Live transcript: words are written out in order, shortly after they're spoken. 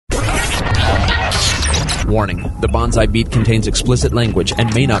Warning, the Bonsai Beat contains explicit language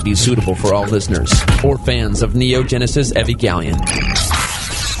and may not be suitable for all listeners or fans of Neo Genesis Evangelion.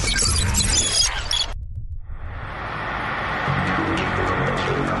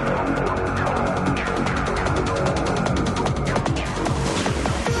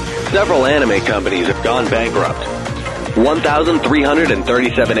 Several anime companies have gone bankrupt.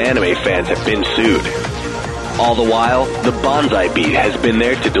 1,337 anime fans have been sued. All the while, the Bonsai Beat has been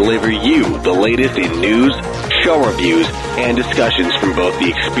there to deliver you the latest in news, show reviews, and discussions from both the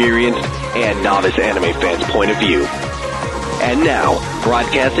experienced and novice anime fans' point of view. And now,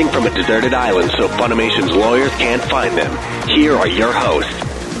 broadcasting from a deserted island so Funimation's lawyers can't find them, here are your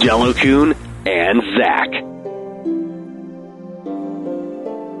hosts, Jello-kun and Zach.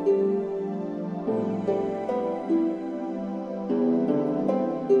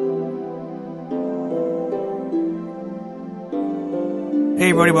 Hey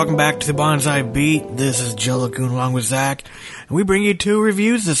everybody, welcome back to the Bonsai Beat. This is Jello-kun along with Zach, and we bring you 2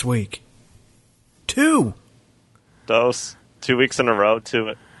 reviews this week. 2! Dose. 2 weeks in a row,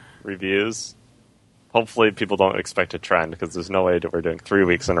 2 reviews. Hopefully people don't expect a trend, because there's no way that we're doing 3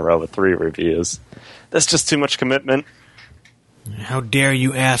 weeks in a row with 3 reviews. That's just too much commitment. How dare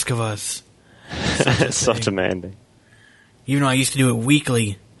you ask of us? It's so demanding. Even though I used to do it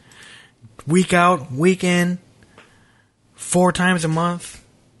weekly. Week out, week in. 4 times a month.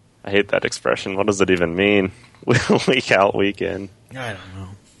 I hate that expression. What does it even mean? Week out, week in. I don't know.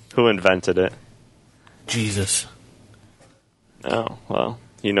 Who invented it? Jesus. Oh, well,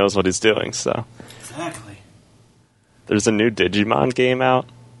 he knows what he's doing, so. Exactly. There's a new Digimon game out.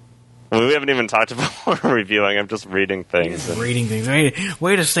 I mean, we haven't even talked about what we're reviewing. I'm just reading things. Reading things.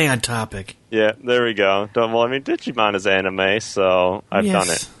 Way to stay on topic. Yeah, there we go. Well, I mean, Digimon is anime, so I've done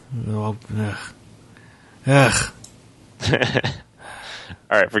it. Well, ugh.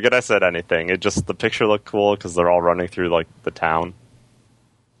 Alright, forget I said anything. The picture looked cool because they're all running through, like, the town.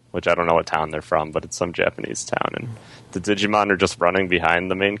 Which I don't know what town they're from, but it's some Japanese town. And the Digimon are just running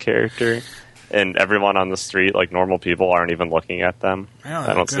behind the main character. And everyone on the street, like normal people, aren't even looking at them.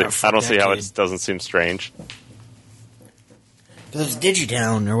 I don't see how it doesn't seem strange. Because it's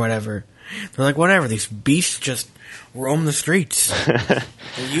Digitown or whatever. They're like, whatever, these beasts just roam the streets. They're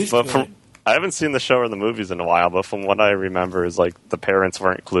used to it. I haven't seen the show or the movies in a while, but from what I remember is like the parents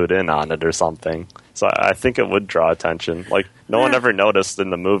weren't clued in on it or something. So I think it would draw attention. Like no one ever noticed in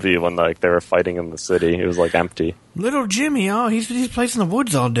the movie when like they were fighting in the city. It was like empty. Little Jimmy, he's plays in the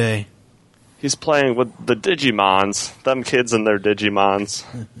woods all day. He's playing with the Digimons. Them kids and their Digimons.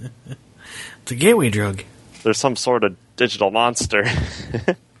 It's a gateway drug. There's some sort of digital monster.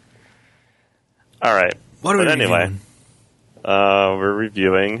 All right. What are we anyway? Doing? We're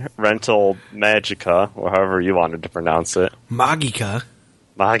reviewing Rental Magika, or however you wanted to pronounce it. Magika.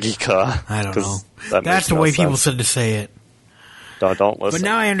 I don't know. That's the way people said to say it. Don't listen. But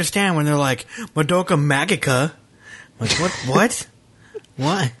now I understand when they're like, Madoka Magica. I'm like, what? What?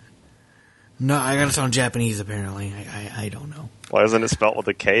 What? No, I gotta sound Japanese, apparently. I don't know. Why isn't it spelled with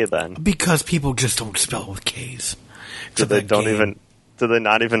a K, then? Because people just don't spell it with Ks. Do they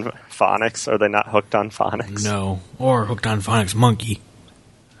not even phonics? Are they not hooked on phonics? No. Or hooked on phonics monkey.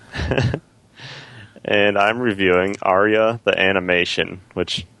 And I'm reviewing Aira, the animation,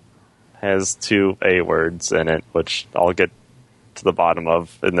 which has 2 A words in it, which I'll get to the bottom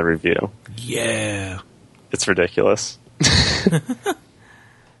of in the review. Yeah. It's ridiculous.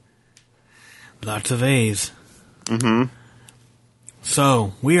 Lots of A's. Mm-hmm.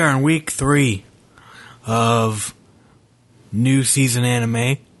 So, we are in week 3 of new season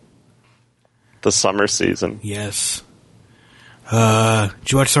anime. The summer season. Yes.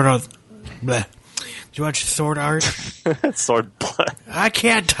 Did you watch Sword Art? Bleh. Did you watch Sword Art? Sword Blood. I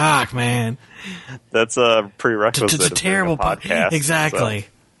can't talk, man. That's a prerequisite. It's a terrible podcast. Exactly. So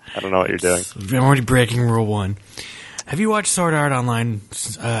I don't know what you're doing. I'm already breaking rule 1. Have you watched Sword Art Online,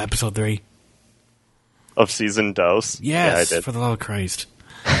 episode 3? Of season dose? Yes, yeah, I did. For the love of Christ.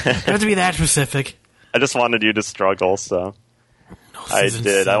 You have to be that specific. I just wanted you to struggle, so I did.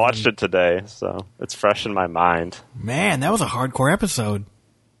 7. I watched it today, so it's fresh in my mind. Man, that was a hardcore episode.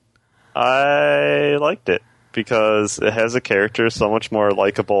 I liked it because it has a character so much more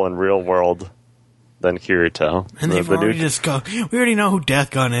likable in real world than Kirito. And they've already we already know who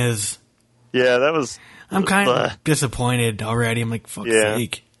Death Gun is. Yeah, that was... I'm kind of disappointed already. I'm like, fuck's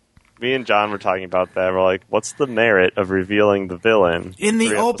sake. Me and John were talking about that. We're like, what's the merit of revealing the villain? In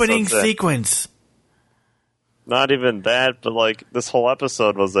the opening sequence. Not even that, but like, this whole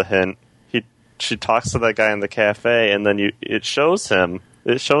episode was a hint. She talks to that guy in the cafe, and then it shows him.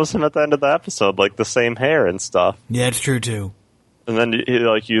 It shows him at the end of the episode, like, the same hair and stuff. Yeah, it's true, too. And then he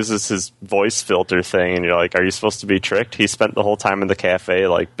like uses his voice filter thing, and you're like, "Are you supposed to be tricked?" He spent the whole time in the cafe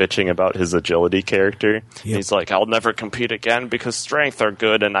like bitching about his agility character. Yep. He's like, "I'll never compete again because strength are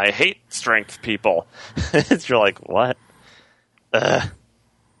good, and I hate strength people." You're like, "What?" It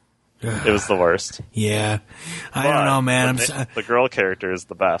was the worst. Yeah, I don't know, man. The girl character is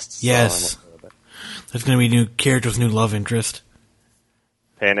the best. Yes, so there's going to be new characters, new love interest.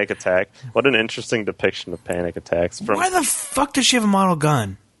 Panic attack. What an interesting depiction of panic attacks. Why the fuck does she have a model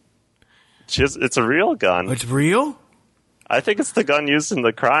gun? It's a real gun. It's real? I think it's the gun used in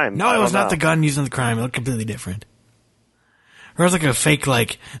the crime. No, it was not the gun used in the crime. It looked completely different. Or it was like a fake,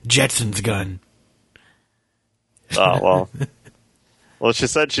 like, Jetsons gun. Oh, well. Well, she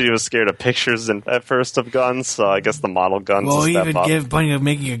said she was scared of pictures at first of guns, so I guess the model gun's a step up. Well, even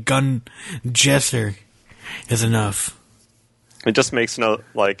making a gun gesture is enough. It just makes I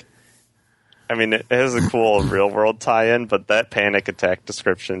mean, it has a cool real-world tie-in, but that panic attack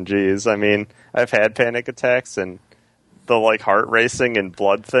description, geez. I mean, I've had panic attacks, and the, like, heart racing and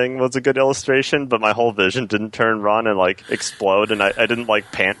blood thing was a good illustration, but my whole vision didn't turn run and, like, explode, and I didn't,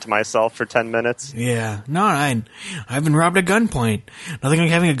 like, pant to myself for 10 minutes. Yeah. No, I've been robbed at gunpoint. Nothing like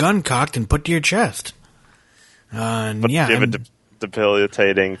having a gun cocked and put to your chest. But yeah, do you have a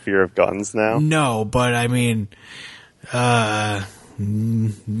debilitating fear of guns now? No, but, I mean...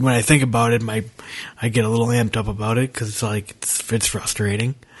 when I think about it, I get a little amped up about it because it's like it's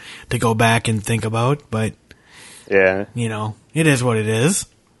frustrating to go back and think about. But yeah, it is what it is.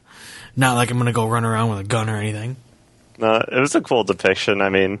 Not like I'm gonna go run around with a gun or anything. No, it was a cool depiction. I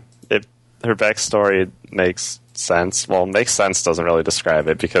mean, her backstory makes sense. Well, makes sense doesn't really describe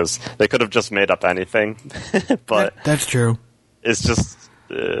it because they could have just made up anything. But that's true. It's just.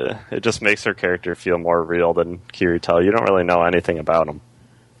 It just makes her character feel more real than Kirito. You don't really know anything about him.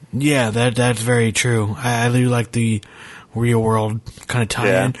 Yeah, that's very true. I do like the real world kind of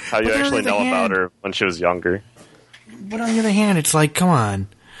tie-in. How you actually know about her when she was younger. But on the other hand, it's like, come on.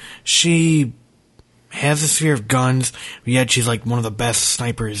 She has this fear of guns, yet she's like one of the best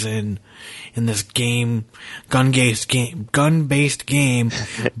snipers in this game, gun-based game. Gun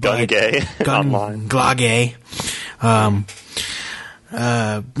gay. Online. Glage.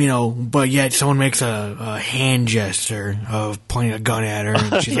 But yet someone makes a hand gesture of pointing a gun at her,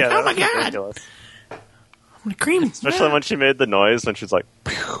 and she's like, "Oh my god, ridiculous. I'm gonna cream!" Especially when she made the noise when she's like,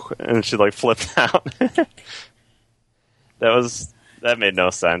 "Pew," and she like flipped out. That made no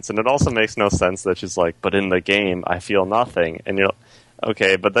sense, and it also makes no sense that she's like, "But in the game, I feel nothing," and you're like,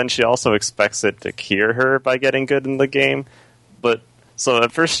 okay, but then she also expects it to cure her by getting good in the game, but. So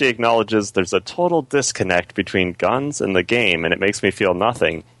at first she acknowledges there's a total disconnect between guns and the game, and it makes me feel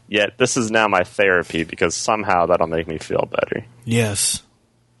nothing. Yet this is now my therapy because somehow that'll make me feel better. Yes.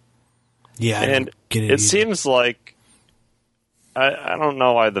 Yeah, and it seems like I don't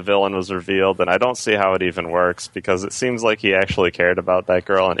know why the villain was revealed, and I don't see how it even works because it seems like he actually cared about that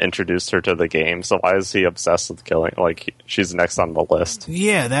girl and introduced her to the game. So why is he obsessed with killing? Like she's next on the list.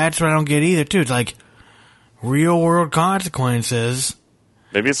 Yeah, that's what I don't get either. Too, it's like real world consequences.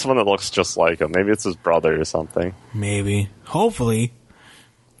 Maybe it's someone that looks just like him. Maybe it's his brother or something. Maybe. Hopefully.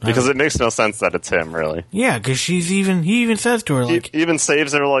 Because it makes no sense that it's him, really. Yeah, because he even says to her, like... He even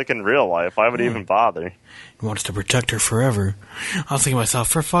saves her, like, in real life. Why would he even bother? He wants to protect her forever. I was thinking to myself,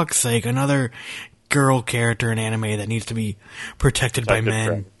 for fuck's sake, another girl character in anime that needs to be protected by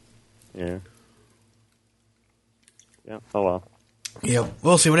men. Yeah. Yeah, oh well. Yep.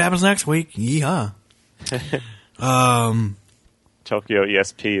 We'll see what happens next week. Yeehaw. Tokyo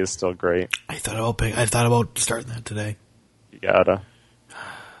ESP is still great. I thought about starting that today. You gotta.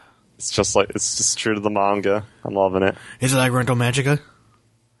 It's just true to the manga. I'm loving it. Is it like Rental Magika?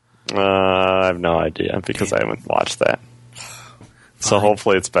 I have no idea because I haven't watched that. So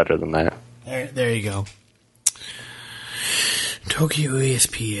hopefully it's better than that. There you go. Tokyo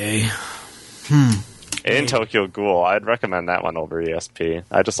ESP, And Tokyo Ghoul. I'd recommend that one over ESP.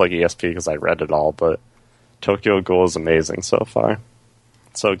 I just like ESP because I read it all, but Tokyo Ghoul is amazing so far.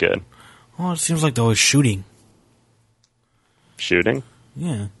 So good. Well, it seems like there was shooting. Shooting?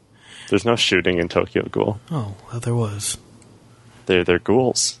 Yeah. There's no shooting in Tokyo Ghoul. Oh, well, there was. They're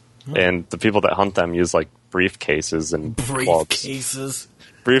ghouls. Oh. And the people that hunt them use, like, briefcases and clubs. Briefcases?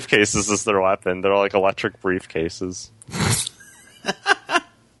 Briefcases is their weapon. They're like electric briefcases.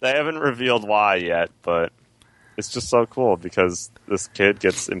 They haven't revealed why yet, but it's just so cool because this kid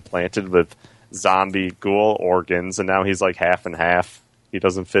gets implanted with zombie ghoul organs, and now he's like half and half. He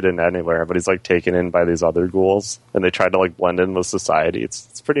doesn't fit in anywhere, but he's like taken in by these other ghouls, and they try to like blend in with society.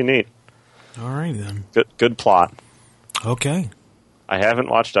 It's pretty neat. All right then. Good plot. Okay. I haven't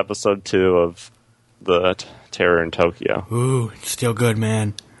watched episode 2 of the Terror in Tokyo. Ooh, it's still good,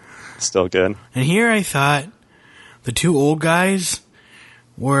 man. Still good. And here I thought the two old guys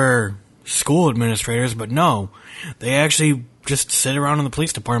were school administrators, but no. They actually just sit around in the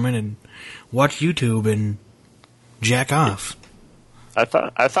police department and watch YouTube and jack off. I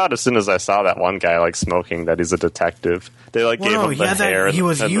thought as soon as I saw that one guy like smoking that he's a detective. They like gave him the hair. He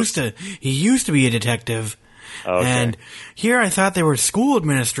used to be a detective. Okay. And here I thought they were school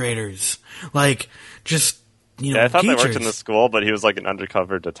administrators. Like, just, I thought teachers. they worked in the school, but he was like an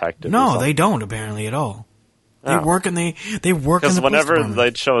undercover detective. No, they don't apparently at all. They work in the Because whenever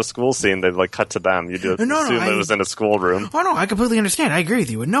they'd show a school scene, they'd like cut to them. You'd assume it was in a schoolroom. Oh no, I completely understand. I agree with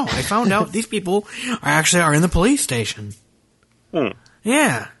you. But no, I found out these people are in the police station.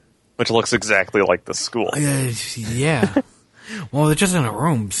 Yeah. Which looks exactly like the school. Yeah. Well, they're just in a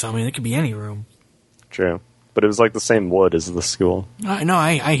room, so I mean, it could be any room. True. But it was like the same wood as the school. No,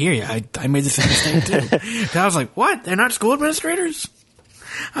 I hear you. I made the same mistake too. I was like, what? They're not school administrators?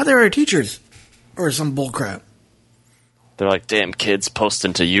 I thought they were teachers. Or some bullcrap. They're like, damn, kids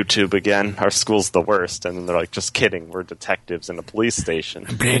posting to YouTube again. Our school's the worst. And then they're like, just kidding. We're detectives in a police station.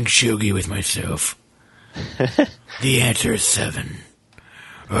 I'm playing shogi with myself. The answer is 7.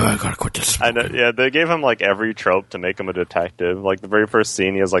 Oh, I gotta quit this. I know, yeah, they gave him like every trope to make him a detective. Like the very first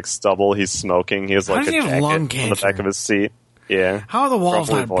scene, he has like stubble, he's smoking, he has like a jacket on the back of his seat. Yeah. How are the walls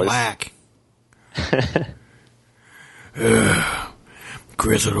not black?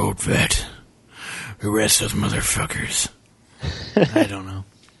 Grizzled old vet. Arrest those motherfuckers. I don't know.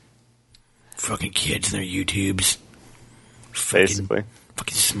 Fucking kids and their YouTubes. Basically.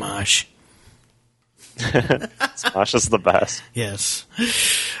 Fucking Smosh. Smosh is the best. Yes.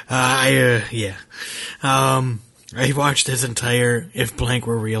 Yeah. I watched his entire If Blank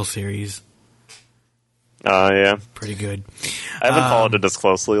Were Real series. Yeah. Pretty good. I haven't followed it as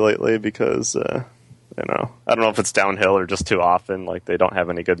closely lately because, I don't know if it's downhill or just too often. Like, they don't have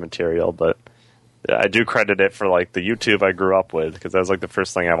any good material, but I do credit it for, like, the YouTube I grew up with, because that was, like, the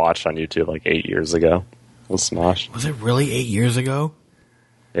first thing I watched on YouTube, like, 8 years ago. Was Smosh. Was it really 8 years ago?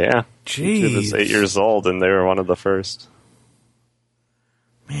 Yeah. Jeez. YouTube is 8 years old, and they were one of the first.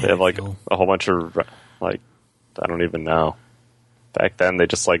 Man, they have, like, a whole bunch of, like, I don't even know. Back then, they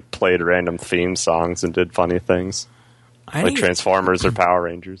just, like, played random theme songs and did funny things. Like Transformers or Power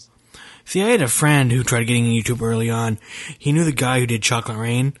Rangers. See, I had a friend who tried getting into YouTube early on. He knew the guy who did Chocolate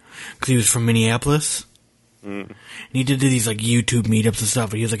Rain, because he was from Minneapolis. And he did these, like, YouTube meetups and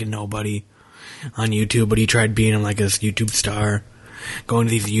stuff, but he was, like, a nobody on YouTube, but he tried being, like, a YouTube star, going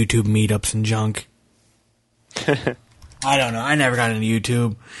to these YouTube meetups and junk. I don't know. I never got into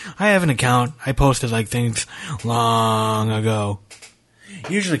YouTube. I have an account. I posted, like, things long ago.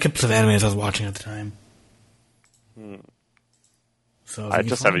 Usually clips of animes I was watching at the time. So I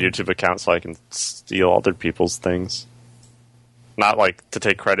just have a YouTube account so I can steal other people's things. Not, like, to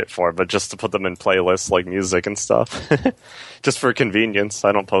take credit for, but just to put them in playlists, like music and stuff. Just for convenience.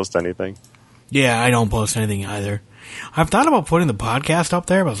 I don't post anything. Yeah, I don't post anything either. I've thought about putting the podcast up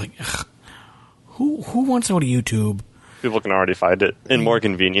there, but I was like, ugh, who wants to go to YouTube? People can already find it in more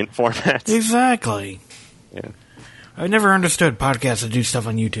convenient formats. Exactly. Yeah. I've never understood podcasts that do stuff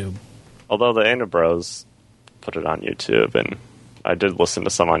on YouTube. Although the Aina Bros put it on YouTube, and I did listen to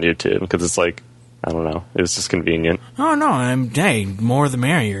some on YouTube, because it's like, I don't know, it was just convenient. Oh, no, hey, more the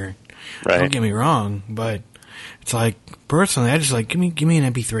merrier. Right. Don't get me wrong, but it's like, personally, I just like, give me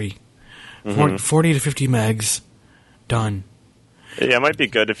an MP3. 40 to 50 megs. Done. Yeah, it might be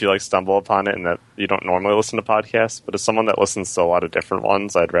good if you like stumble upon it and that you don't normally listen to podcasts, but as someone that listens to a lot of different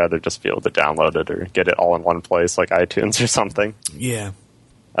ones, I'd rather just be able to download it or get it all in one place, like iTunes or something. Yeah.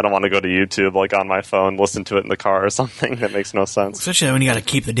 I don't want to go to YouTube like on my phone, listen to it in the car or something. That makes no sense. Especially when you got to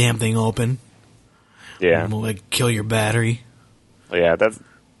keep the damn thing open. Yeah. It'll, like, kill your battery. Yeah,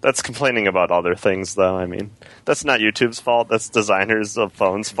 that's complaining about other things, though. I mean, that's not YouTube's fault. That's designers of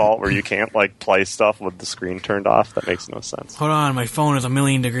phones' fault, where you can't, like, play stuff with the screen turned off. That makes no sense. Hold on, my phone is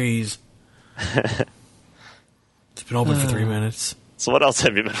 1,000,000 degrees. It's been open for 3 minutes. So what else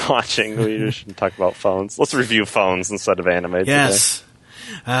have you been watching? We should talk about phones. Let's review phones instead of anime Yes.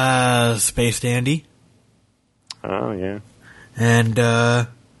 Space Dandy. Oh, yeah. And,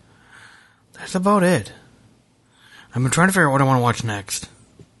 that's about it. I've been trying to figure out what I want to watch next.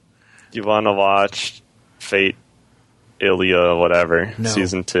 You want to watch Fate, Ilya, whatever, No.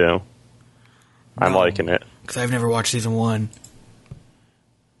 Season 2. I'm liking it. Because I've never watched Season 1.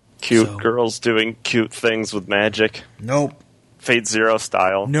 Cute girls doing cute things with magic. Nope. Fate Zero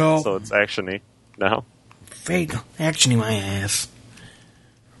style. No. So it's actiony. No? Fate, actiony my ass.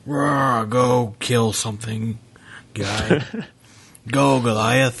 Rawr, go kill something, guy. Go,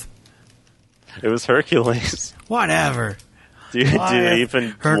 Goliath. It was Hercules. Whatever. Do you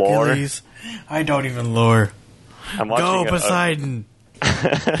even Hercules. Lore? I don't even lore. I'm watching Go, Poseidon.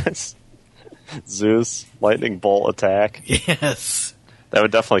 Zeus, lightning bolt attack. Yes. That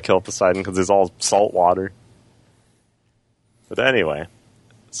would definitely kill Poseidon because he's all salt water. But anyway,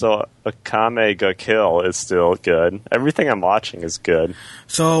 so Akame ga Kill is still good. Everything I'm watching is good.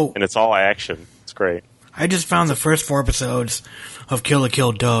 So, and it's all action. It's great. I just found the first 4 episodes of Kill la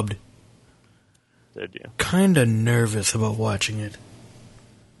Kill dubbed. Did you? Kinda nervous about watching it.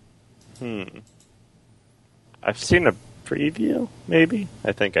 I've seen a preview, maybe?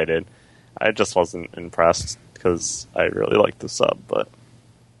 I think I did. I just wasn't impressed because I really liked the sub, but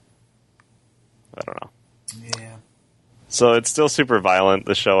I don't know. Yeah. So it's still super violent,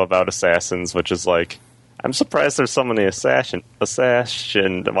 the show about assassins, which is like, I'm surprised there's so many assassin.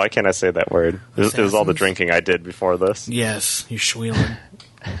 Why can't I say that word? It was all the drinking I did before this. Yes, you're schweeling.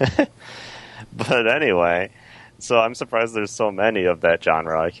 But anyway, so I'm surprised there's so many of that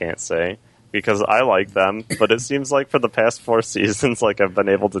genre, I can't say, because I like them, but it seems like for the past 4 seasons, like I've been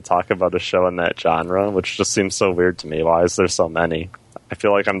able to talk about a show in that genre, which just seems so weird to me. Why is there so many? I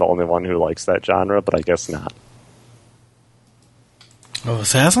feel like I'm the only one who likes that genre, but I guess not. Oh,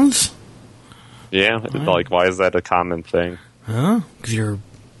 assassins? Yeah, like, why is that a common thing? Huh? Because you're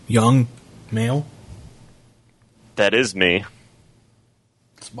young, male? That is me.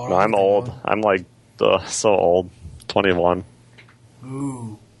 No, I'm old. I'm like, so old. 21.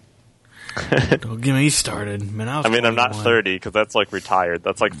 Ooh. Don't get me started. Man, I'm not 30, because that's like retired.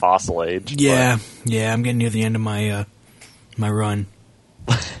 That's like fossil age. Yeah, I'm getting near the end of my my run.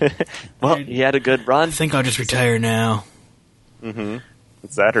 Well, you had a good run. I think I'll just retire now. Mm-hmm.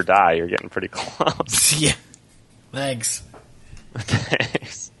 It's that or die. You're getting pretty close. Yeah. Thanks.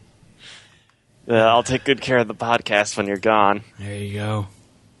 Thanks. I'll take good care of the podcast when you're gone. There you go.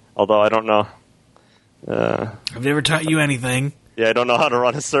 Although I don't know. I've never taught you anything. Yeah, I don't know how to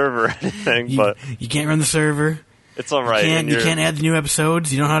run a server or anything, but you can't run the server. It's all right. You can't add the new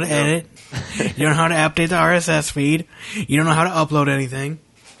episodes. You don't know how to edit. You don't know how to update the RSS feed. You don't know how to upload anything.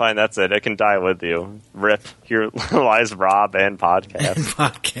 Fine, that's it. It can die with you. Rip. Here lies Rob and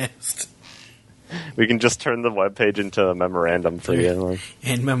podcast. We can just turn the webpage into a memorandum for you. Like.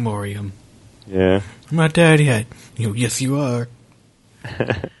 In memoriam. Yeah. I'm not dead yet. Yes, you are.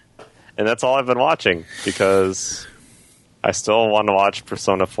 And that's all I've been watching, because I still want to watch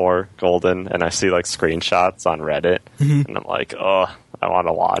Persona 4 Golden, and I see like screenshots on Reddit, and I'm like, oh, I want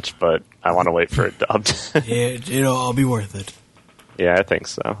to watch, but I want to wait for it dubbed. Yeah, it'll all be worth it. Yeah, I think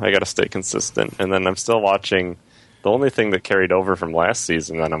so. I got to stay consistent. And then I'm still watching. The only thing that carried over from last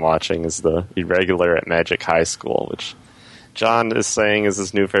season that I'm watching is the Irregular at Magic High School, which John is saying is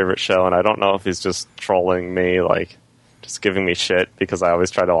his new favorite show, and I don't know if he's just trolling me, like just giving me shit because I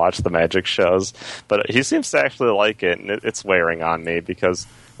always try to watch the Magic shows. But he seems to actually like it, and it's wearing on me because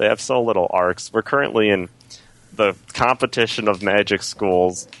they have so little arcs. We're currently in the Competition of Magic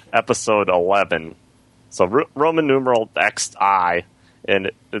Schools, episode 11. So Roman numeral XI,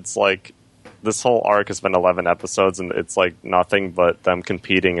 and it's like this whole arc has been 11 episodes, and it's like nothing but them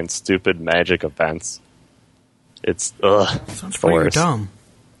competing in stupid magic events. It's sounds pretty dumb.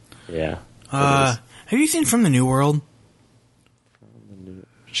 Yeah. Have you seen From the New World?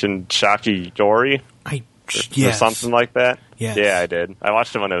 Shinshaki Yori? Yes. Or something like that? Yes. Yeah, I did. I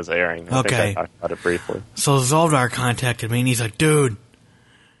watched it when it was airing. I think I talked about it briefly. So Zoldar contacted me, and he's like, dude,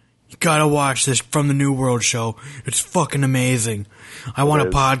 you gotta watch this From the New World show. It's fucking amazing. I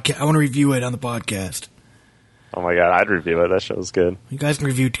want to review it on the podcast. Oh my god, I'd review it. That show's good. You guys can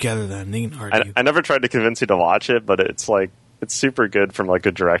review it together then. They can argue. I never tried to convince you to watch it, but it's like it's super good from like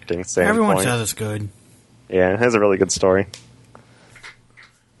a directing standpoint. Everyone says it's good. Yeah, it has a really good story.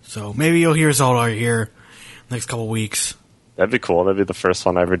 So maybe you'll hear Zoldar here next couple weeks. That'd be cool. That'd be the first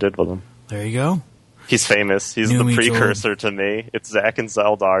one I ever did with him. There you go. He's famous. He's the precursor to me. It's Zach and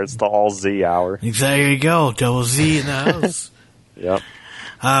Zeldar. It's the all Z hour. There you go. Double Z in the house. Yep.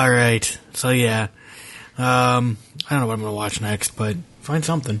 All right. So yeah. I don't know what I'm going to watch next, but find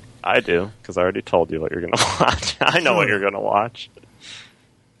something. I do, because I already told you what you're going to watch. I know what you're going to watch.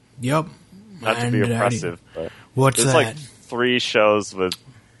 Yep. Not to be oppressive, but what's there's that? Like 3 shows with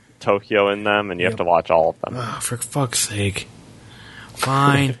Tokyo in them, and you have to watch all of them. Oh, for fuck's sake.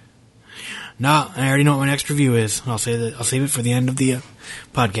 Fine. No, I already know what my next review is. I'll save it for the end of the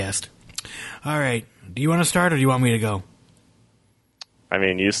podcast. All right. Do you want to start, or do you want me to go? I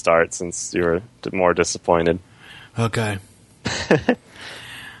mean, you start since you were more disappointed. Okay.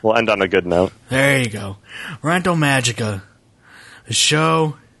 We'll end on a good note. There you go. Rento Magica. A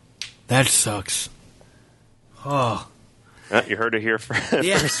show that sucks. Oh. You heard it here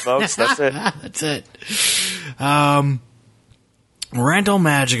Yeah. first, folks. That's it. That's it. Rental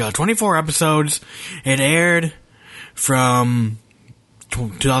Magica, 24 episodes. It aired from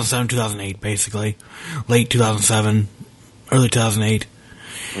 2007, 2008, basically. Late 2007, early 2008.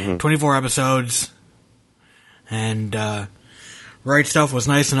 24 episodes. And Right Stuff was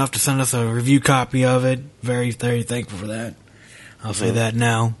nice enough to send us a review copy of it. Very, very thankful for that. I'll say that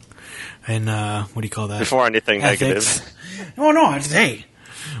now. And what do you call that? Before anything Ethics. negative. Oh no, it's hey.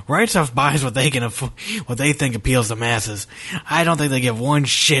 Right Stuff buys what they can what they think appeals to masses. I don't think they give one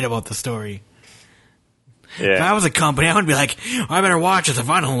shit about the story. Yeah. If I was a company, I would be like, I better watch this. If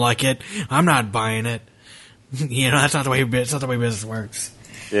I don't like it, I'm not buying it. That's not the way business works.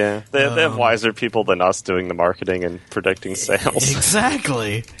 Yeah, they have wiser people than us doing the marketing and predicting sales.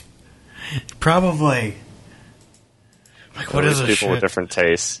 Exactly. Probably. Like, what is this people shit? with different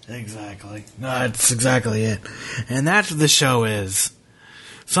tastes. Exactly. No, that's exactly it. And that's what the show is.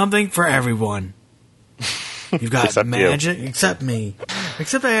 Something for everyone. You've got Except magic, except me.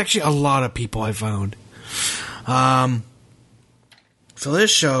 Except actually a lot of people I found. So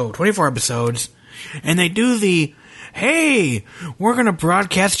this show, 24 episodes, and they do the, hey, we're going to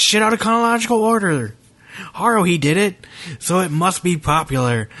broadcast shit out of chronological order. Haruhi did it, so it must be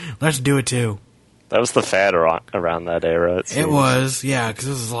popular. Let's do it too. That was the fad around that era. It was, yeah, because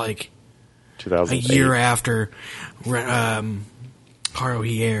this is like 2008. a year after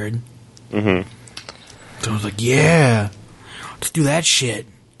Haruhi aired. Mm-hmm. So I was like, yeah, let's do that shit.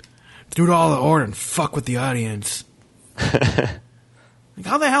 Let's do it all in order and fuck with the audience. Like,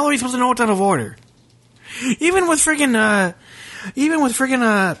 how the hell are we supposed to know what's out of order? Even with freaking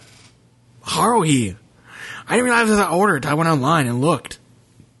Haruhi, I didn't realize it was out of order until I went online and looked.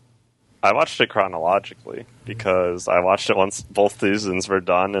 I watched it chronologically because I watched it once both seasons were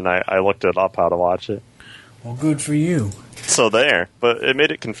done, and I looked it up how to watch it. Well, good for you. So there, but it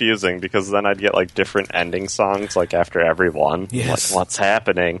made it confusing because then I'd get like different ending songs like after every one. Yes. Like, what's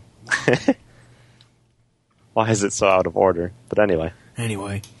happening? Why is it so out of order? But anyway.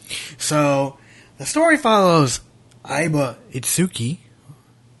 Anyway, so the story follows Aiba Itsuki.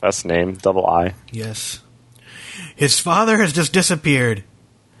 Best name, double I. Yes. His father has just disappeared,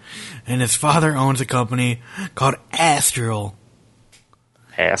 and his father owns a company called Astral.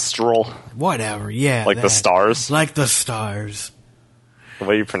 Astral? Whatever, yeah. Like the stars? Like the stars. The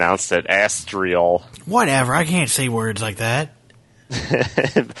way you pronounced it, Astral. Whatever, I can't say words like that.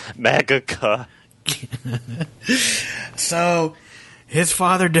 Magika. So, his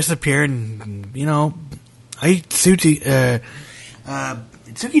father disappeared, and, Itsuki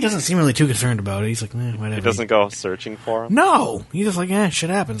doesn't seem really too concerned about it. He's like, whatever. He doesn't go searching for him? No! He's just like, shit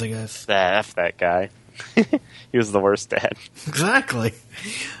happens, I guess. F that guy. He was the worst dad. Exactly.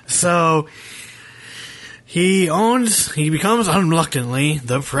 So, he becomes unreluctantly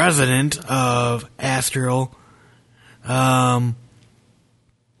the president of Astral.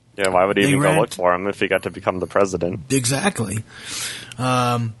 Yeah, why would he even go look for him if he got to become the president? Exactly.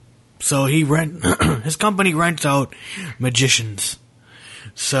 So his company rents out magicians.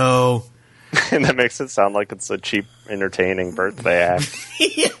 So. And that makes it sound like it's a cheap, entertaining birthday act.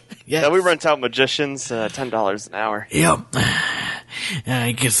 Yeah, we rent out magicians, $10 an hour. Yep.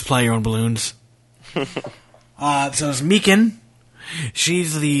 You can supply your own balloons. So it's Mikan.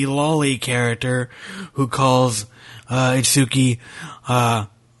 She's the lolly character who calls Itsuki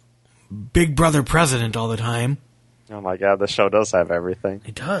Big Brother President all the time. Oh my god, the show does have everything.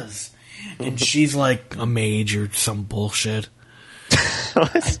 It does. And she's like a mage or some bullshit.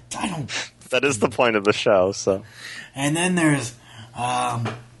 I don't... That is the point of the show, so. And then there's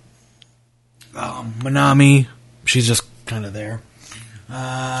Manami. She's just kind of there.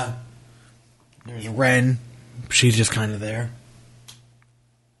 There's Ren. She's just kind of there.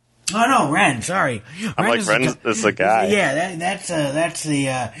 Oh no, Ren. Sorry, Ren is the guy. Yeah, that's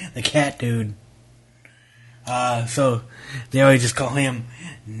the cat dude. So they always just call him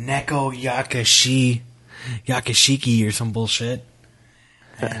Neko Yakashiki or some bullshit.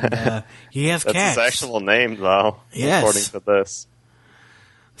 And he has that's cats. His actual name, though. Yes. According to this.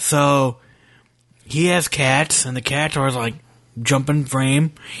 So he has cats, and the cats are like jump in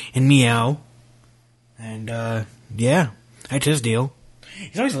frame and meow. And that's his deal.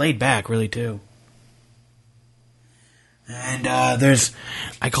 He's always laid back, really, too. And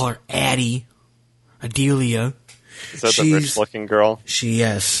I call her Addie, Adelia. Is that the rich-looking girl?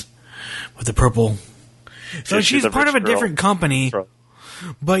 Yes, with the purple. So she's part of a different company,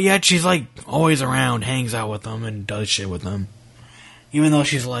 but yet she's like always around, hangs out with them, and does shit with them. Even though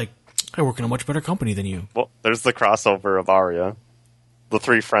she's like, I work in a much better company than you. Well, there's the crossover of Aria. the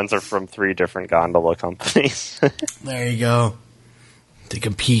three friends are from three different gondola companies. There you go. They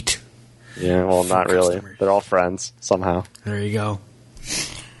compete. Yeah, well, not really. Customers. They're all friends, somehow. There you go.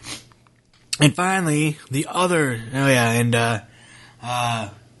 And finally, the other... Oh, yeah, and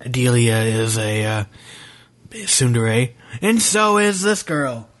Adelia is a tsundere. And so is this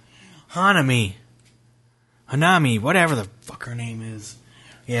girl. Hanami, whatever the fuck her name is.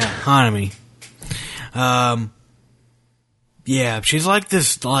 Yeah, Hanami. Yeah, she's like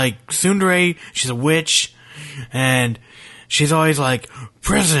this, like, tsundere. She's a witch. And she's always like,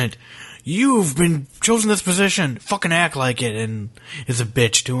 President, you've been chosen this position. Fucking act like it. And is a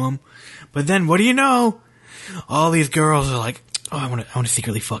bitch to him. But then, what do you know? All these girls are like, oh, I want to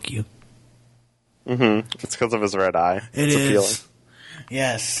secretly fuck you. Mm-hmm. It's because of his red eye. It's appealing. is.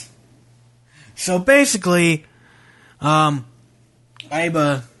 Yes. So basically, Aiba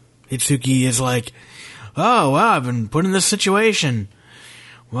Itsuki is like, oh, well, I've been put in this situation.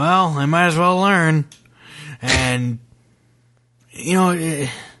 Well, I might as well learn. And, you know,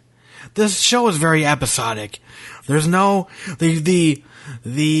 this show is very episodic. There's no, the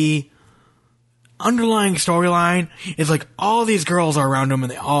underlying storyline is like all these girls are around him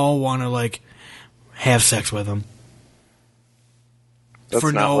and they all want to like have sex with him. That's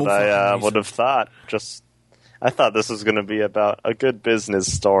not what I would have thought. I thought this was going to be about a good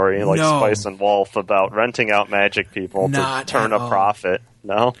business story, like Spice and Wolf, about renting out magic people to turn a profit.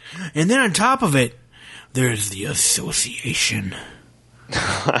 No? And then on top of it, there's the association.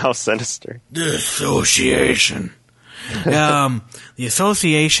 How sinister. The association. The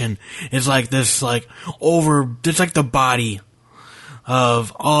association is like this, like, it's like the body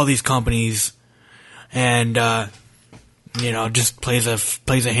of all these companies, and, you know, just plays a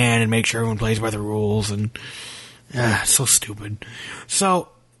hand and makes sure everyone plays by the rules, and, so stupid. So,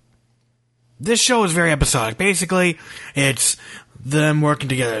 this show is very episodic. Basically, it's them working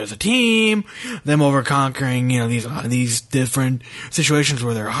together as a team, them conquering, you know, these different situations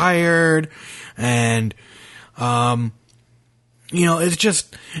where they're hired, and, you know, it's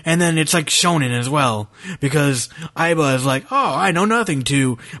just, and then it's like shonen as well, because Aiba is like, oh, I know nothing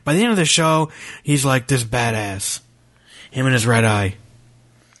to, by the end of the show, he's like this badass. Him and his red eye.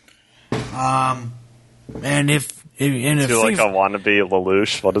 And if is he like a wannabe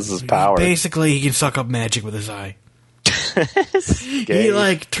Lelouch? What is his power? Basically, he can suck up magic with his eye. He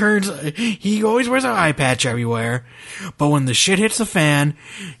like he always wears an eye patch everywhere, but when the shit hits the fan,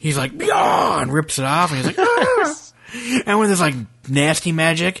 he's like, yeah, and rips it off, and he's like, ah! And when there's like nasty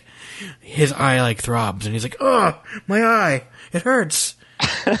magic, his eye like throbs, and he's like, oh, my eye, it hurts.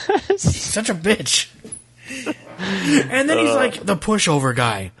 Such a bitch. And then he's like the pushover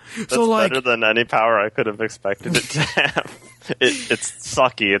guy. That's so like better than any power I could have expected it to have. It's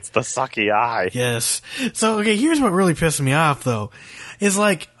sucky. It's the sucky eye. Yes. So okay, here's what really pissed me off though, is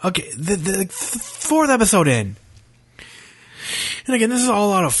like, okay, the fourth episode in, and again, this is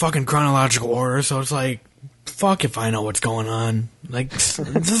all out of fucking chronological order, so it's like, fuck if I know what's going on. Like, this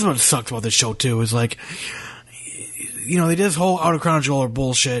is what sucks about this show too, is like, you know, they did this whole out of chronological order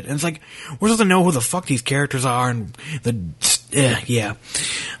bullshit, and it's like, we're supposed to know who the fuck these characters are, and yeah.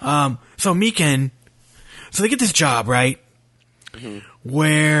 So Mikan, so they get this job, right? Mm-hmm.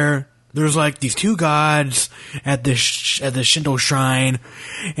 Where there's like these two gods at this Shinto shrine,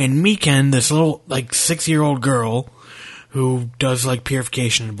 and Mikan, this little like 6-year-old girl who does like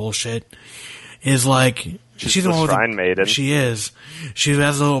purification and bullshit, is like, she's the shrine maiden. She is. She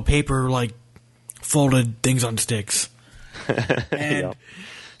has a little paper like folded things on sticks. And yep.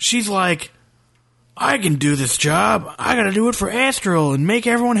 She's like, I can do this job. I gotta do it for Astral and make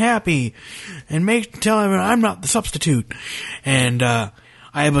everyone happy and tell everyone I'm not the substitute. And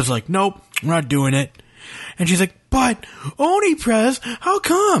Aiba's like, nope, I'm not doing it. And she's like, but Oni-Prez, how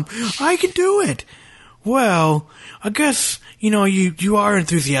come? I can do it. Well, I guess, you know, you are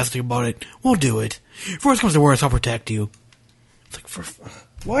enthusiastic about it. We'll do it. If worst comes to worst, I'll protect you. It's like,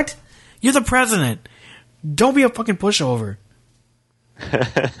 what? You're the president. Don't be a fucking pushover.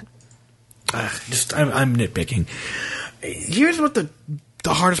 I'm nitpicking. Here's what the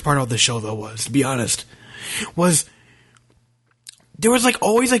hardest part of the show, though, was, to be honest, was there was, like,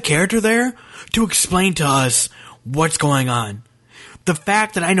 always a character there to explain to us what's going on. The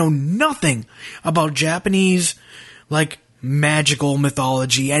fact that I know nothing about Japanese, like, magical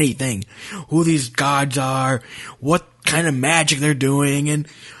mythology, anything. Who these gods are, what kind of magic they're doing, and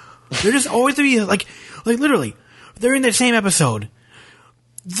they're just always to be, like literally, they're in that same episode.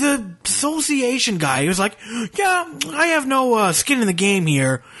 The association guy was like, yeah, I have no skin in the game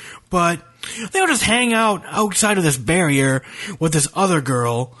here, but they'll just hang out outside of this barrier with this other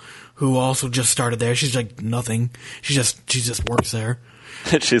girl who also just started there. She's like nothing. She just works there.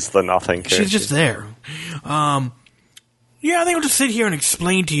 She's the nothing character. She's just there. Yeah, I think I'll just sit here and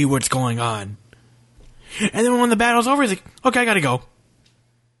explain to you what's going on. And then when the battle's over, he's like, okay, I gotta go.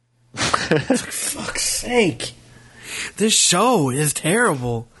 It's like, fuck's sake. This show is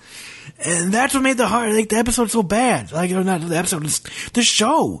terrible. And that's what made the episode so bad. Like, not the episode, the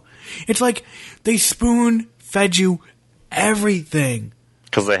show. It's like they spoon-fed you everything.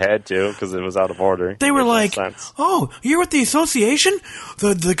 Because they had to, because it was out of order. They were like, oh, you're with the association?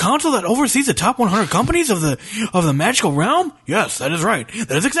 The council that oversees the top 100 companies of the magical realm? Yes, that is right.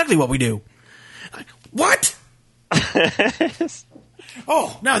 That is exactly what we do. What?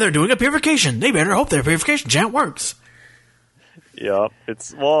 Oh, now they're doing a purification. They better hope their purification chant works. Yep.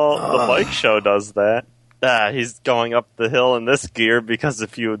 The bike show does that. He's going up the hill in this gear because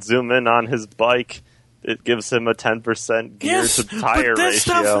if you would zoom in on his bike, it gives him a 10% gear to tire but this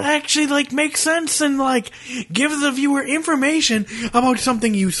ratio. Stuff actually makes sense and gives the viewer information about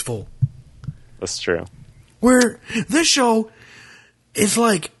something useful. That's true. Where this show is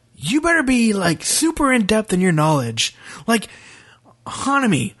you better be super in depth in your knowledge.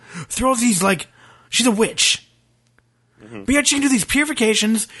 Hanami throws these she's a witch. Mm-hmm. But yet she can do these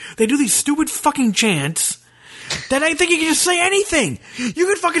purifications. They do these stupid fucking chants. That I think you can just say anything. You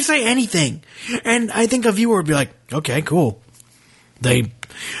can fucking say anything. And I think a viewer would be like, okay, cool. All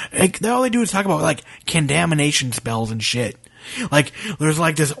they do is talk about, contamination spells and shit. There's,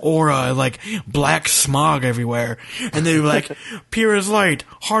 this aura, black smog everywhere. And they're like, pure as light,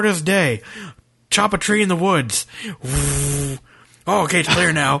 hard as day, chop a tree in the woods. Oh, okay, it's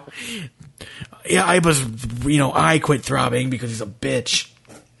clear now. Yeah, I quit throbbing because he's a bitch.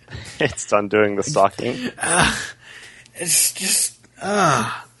 It's done doing the stalking. It's just,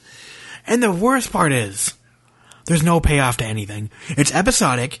 And the worst part is, there's no payoff to anything. It's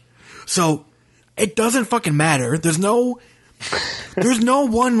episodic, so it doesn't fucking matter. There's no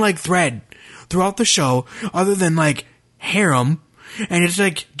one, thread throughout the show other than, harem, and it's,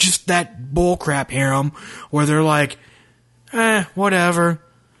 just that bullcrap harem where they're like, whatever.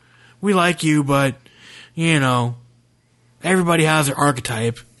 We like you, but, everybody has their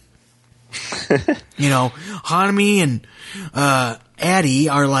archetype. Hanami and Addie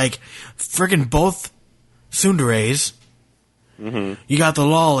are friggin' both tsunderes. Mm-hmm. You got the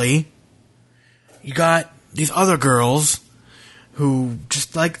lolly. You got these other girls who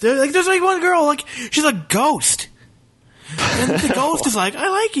just there's one girl she's a ghost, and the ghost is I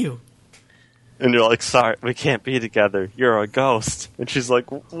like you, and you're like, sorry, we can't be together. You're a ghost, and she's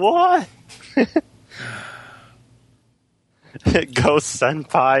like, what? Ghost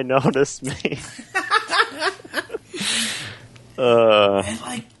senpai noticed me.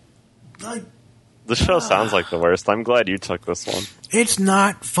 The show sounds like the worst. I'm glad you took this one. It's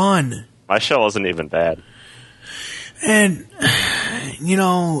not fun. My show wasn't even bad. And,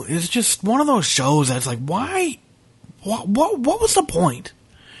 it's just one of those shows that's why? What was the point?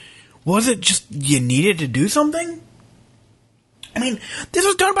 Was it just you needed to do something? I mean, this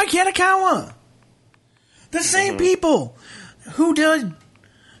was done by Kanekawa. The same people who did,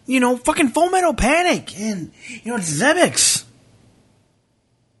 fucking Full Metal Panic and, Zebix.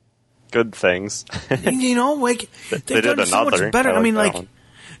 Good things. They've done so much better. I mean,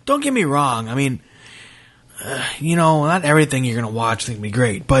 don't get me wrong. I mean, not everything you're going to watch is going to be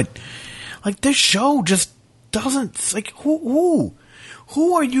great, but, this show just doesn't, who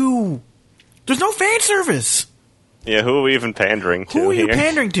are you? There's no fan service. Yeah, who are we even pandering to? Who are you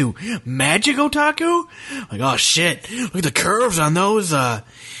pandering to? Magic otaku? Oh shit! Look at the curves on those, the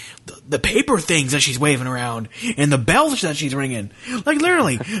paper things that she's waving around, and the bells that she's ringing.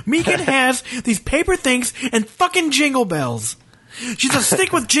 Literally, Megan has these paper things and fucking jingle bells. She's a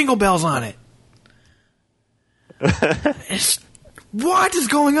stick with jingle bells on it. What is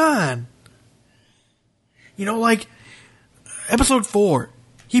going on? Episode 4.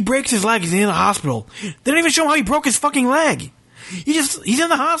 He breaks his leg. He's in the hospital. They don't even show him how he broke his fucking leg. He's in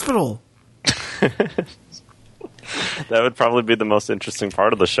the hospital. That would probably be the most interesting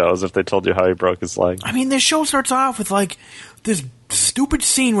part of the show, is if they told you how he broke his leg. I mean, this show starts off with this stupid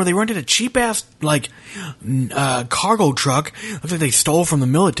scene where they run to a cheap ass cargo truck. Looks like they stole from the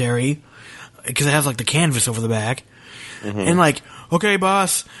military because it has the canvas over the back. Mm-hmm. And okay,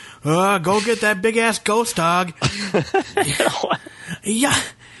 boss, go get that big ass ghost dog.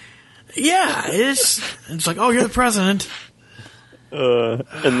 Yeah, it's oh, you're the president. And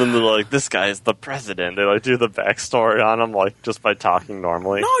then they're like, this guy is the president. They do the backstory on him, just by talking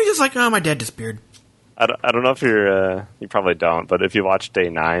normally. No, he's just oh, my dad disappeared. I don't know if you probably don't, but if you watch Day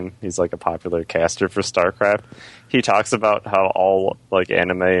 9, he's like a popular caster for StarCraft. He talks about how all like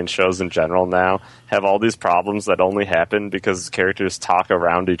anime and shows in general now have all these problems that only happen because characters talk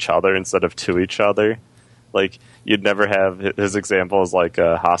around each other instead of to each other. Like, you'd never have, his example is like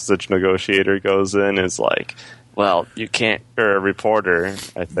a hostage negotiator goes in, is like, well, you can't, or a reporter,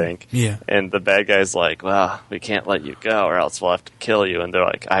 I think. Yeah. And the bad guy's like, well, we can't let you go or else we'll have to kill you. And they're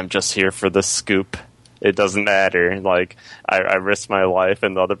like, I'm just here for the scoop. It doesn't matter. Like, I risk my life,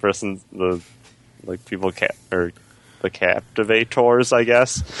 and the other person, the captivators, I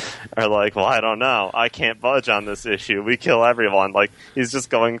guess, are like, well, I don't know. I can't budge on this issue. We kill everyone. Like, he's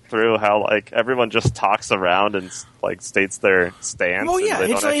just going through how, like, everyone just talks around and, like, states their stance. Well, yeah,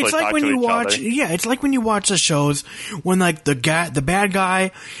 it's like when you watch, it's like when you watch the shows when, like, the bad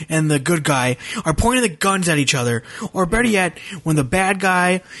guy and the good guy are pointing the guns at each other, or better yet, when the bad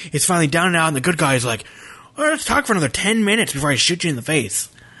guy is finally down and out and the good guy is like, oh, let's talk for another 10 minutes before I shoot you in the face.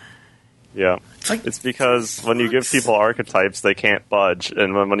 Yeah. It's because when you give people archetypes, they can't budge.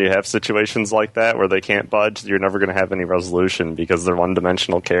 And when you have situations like that where they can't budge, you're never going to have any resolution because they're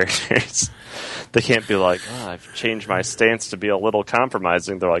one-dimensional characters. They can't be like, oh, I've changed my stance to be a little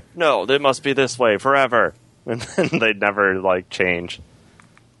compromising. They're like, no, they must be this way forever. And then they never, like, change.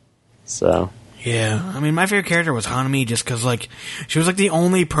 So. Yeah. I mean, my favorite character was Hanami just because, like, she was, like, the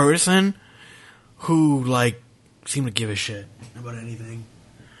only person who, like, seemed to give a shit about anything.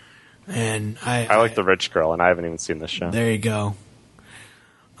 And I like the rich girl, and I haven't even seen this show. There you go.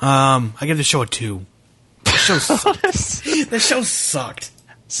 I give the show a 2. The show sucked. The show sucked.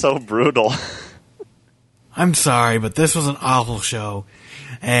 So brutal. I'm sorry, but this was an awful show.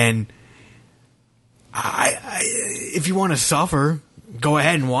 And if you want to suffer, go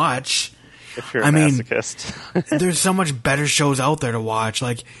ahead and watch. If you're a masochist. There's so much better shows out there to watch.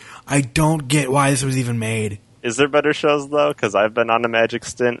 Like, I don't get why this was even made. Is there better shows, though? Because I've been on a Magic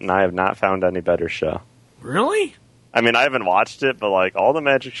stint, and I have not found any better show. Really? I mean, I haven't watched it, but, like, all the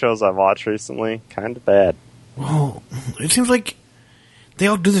Magic shows I've watched recently, kind of bad. Well, it seems like they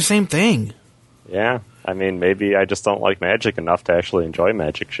all do the same thing. Yeah. I mean, maybe I just don't like Magic enough to actually enjoy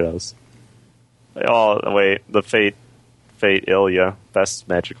Magic shows. Oh, wait, the Fate Ilya, best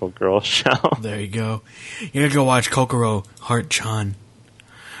magical girl show. There you go. You gotta go watch Kokoro Heart-chan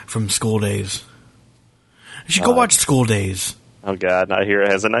from School Days. You should go watch School Days. Oh, God. I hear it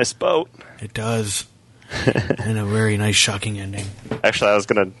has a nice boat. It does. And a very nice, shocking ending. Actually, I was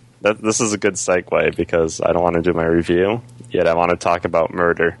going to... This is a good segue because I don't want to do my review, yet I want to talk about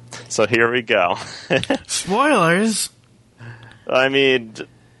murder. So here we go. Spoilers? I mean,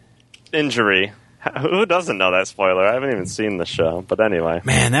 injury. Who doesn't know that spoiler? I haven't even seen the show, but anyway.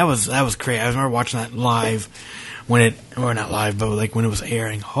 Man, that was great. I remember watching that live when it... Or not live, but like when it was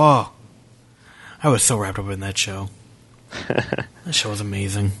airing. Oh... I was so wrapped up in that show. That show was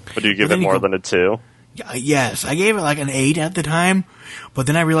amazing. Would you give it more than a 2? Yes, I gave it like an 8 at the time, but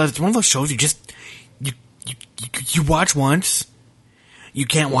then I realized it's one of those shows you watch once, you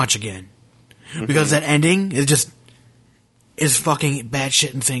can't watch again. Because that ending is fucking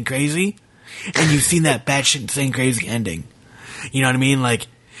batshit insane crazy, and you've seen that batshit insane crazy ending. You know what I mean? Like,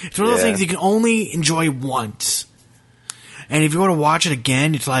 it's one of those things you can only enjoy once. And if you want to watch it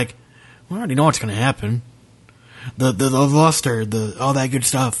again, it's like, I already know what's going to happen. The luster, all that good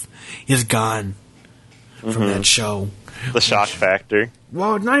stuff is gone from that show. The shock factor.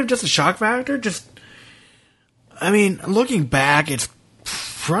 Well, not even just the shock factor. Looking back, it's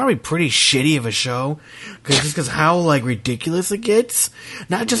probably pretty shitty of a show because how like ridiculous it gets.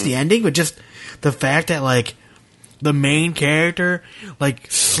 Not just the ending, but just the fact that like the main character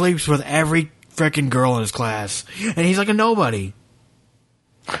like sleeps with every freaking girl in his class, and he's like a nobody.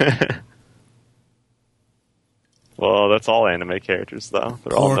 Well, that's all anime characters, though.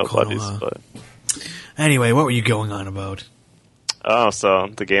 They're all nobodies. But anyway, what were you going on about? Oh, so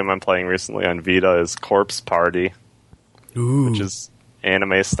the game I'm playing recently on Vita is Corpse Party, which is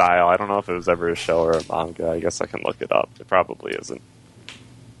anime style. I don't know if it was ever a show or a manga. I guess I can look it up. It probably isn't.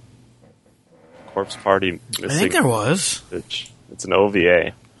 Corpse Party. I think there was. It's an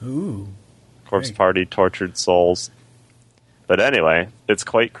OVA. Ooh. Corpse Party, Tortured Souls. But anyway, it's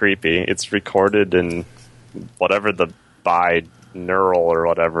quite creepy. It's recorded in whatever the binaural or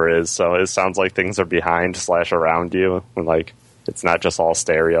whatever is, so it sounds like things are behind/around you, and like it's not just all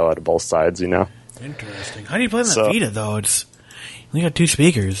stereo out of both sides, you know. Interesting. How do you play on that Vita though? You only got 2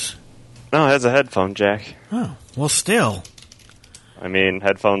 speakers. No, it has a headphone jack. Oh, well, still. I mean,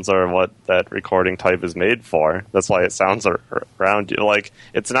 headphones are what that recording type is made for. That's why it sounds around you. Like,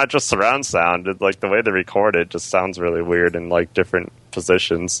 it's not just surround sound. Like, the way they record it just sounds really weird in, like, different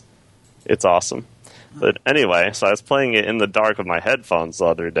positions. It's awesome. But anyway, so I was playing it in the dark with my headphones the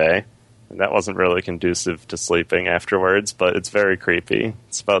other day, and that wasn't really conducive to sleeping afterwards, but it's very creepy.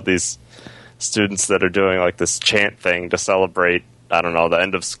 It's about these students that are doing like this chant thing to celebrate, I don't know, the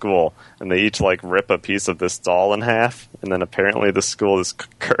end of school, and they each like rip a piece of this doll in half, and then apparently the school is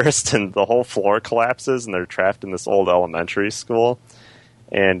cursed and the whole floor collapses and they're trapped in this old elementary school,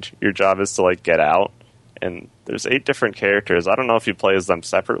 and your job is to like get out. And there's 8 different characters. I don't know if you play as them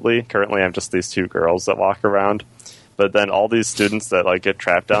separately. Currently I'm just these 2 girls that walk around, but then all these students that like get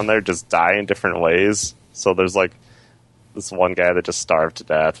trapped down there just die in different ways. So there's like this one guy that just starved to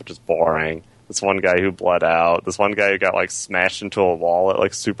death, which is boring. This one guy who bled out. This one guy who got like smashed into a wall at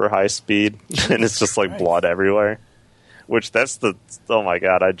like super high speed, and it's just like blood everywhere. Which oh my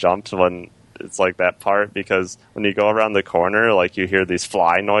god, I jumped when it's like that part, because when you go around the corner, like you hear these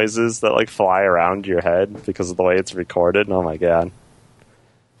fly noises that like fly around your head because of the way it's recorded. And oh my god,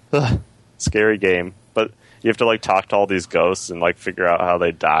 scary game. But you have to like talk to all these ghosts and like figure out how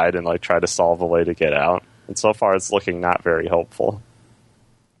they died and like try to solve a way to get out. And so far, it's looking not very hopeful.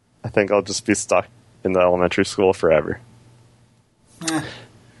 I think I'll just be stuck in the elementary school forever.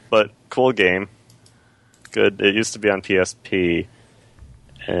 But cool game. Good. It used to be on PSP,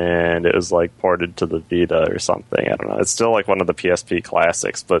 and it was like ported to the Vita or something. I don't know. It's still like one of the PSP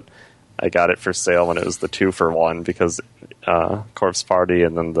classics, but I got it for sale when it was the 2-for-1 because Corpse Party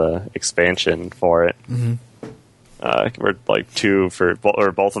and then the expansion for it were like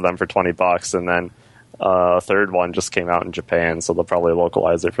both of them for $20, and then a third one just came out in Japan, so they'll probably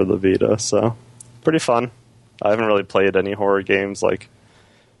localize it for the Vita. So pretty fun. I haven't really played any horror games like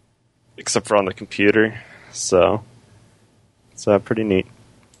except for on the computer, so it's pretty neat.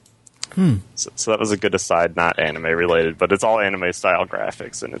 So that was a good aside, not anime related, but it's all anime style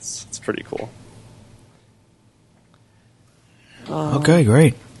graphics, and it's pretty cool. Okay,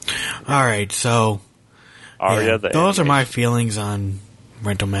 great. All right, so Aria, those are my feelings on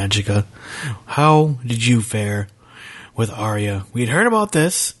Rental Magicka. How did you fare with Aria? We'd heard about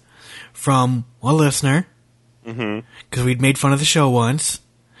this from a listener because we'd made fun of the show once.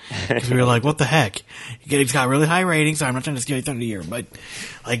 Because we were like, what the heck? It's got really high ratings. Sorry, I'm not trying to steal your thunder here, but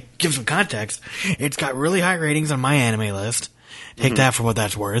like, give some context. It's got really high ratings on my anime list. Take that for what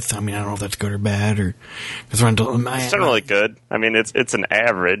that's worth. I mean, I don't know if that's good or bad, or because it's generally good. I mean, it's an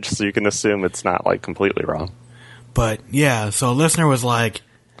average, so you can assume it's not like completely wrong. But yeah, so a listener was like,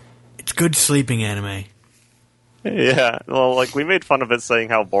 it's good sleeping anime. Yeah, well, like we made fun of it, saying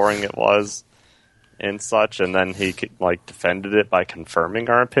how boring it was and such, and then he like defended it by confirming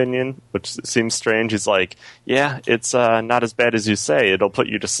our opinion, which seems strange. He's like, yeah, it's not as bad as you say, it'll put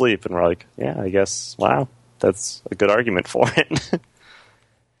you to sleep. And we're like, yeah, I guess, wow, that's a good argument for it.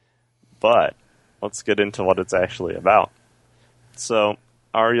 But let's get into what it's actually about. So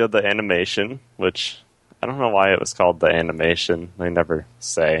Aria the animation, which I don't know why it was called the animation, they never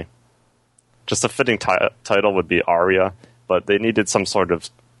say. Just a fitting title would be Aria, but they needed some sort of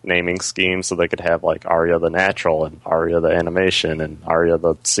naming scheme so they could have like Aria the Natural and Aria the Animation and Aria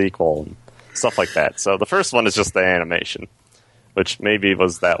the Sequel and stuff like that. So the first one is just the animation, which maybe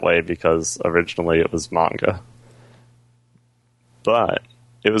was that way because originally it was manga. But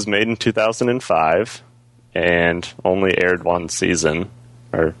it was made in 2005 and only aired one season.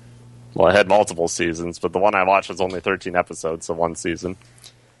 Well, it had multiple seasons, but the one I watched was only 13 episodes, so one season.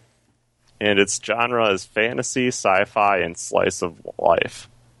 And its genre is fantasy, sci-fi, and slice of life.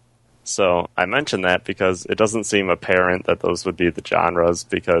 So I mention that because it doesn't seem apparent that those would be the genres,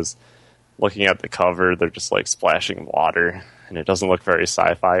 because looking at the cover, they're just like splashing water, and it doesn't look very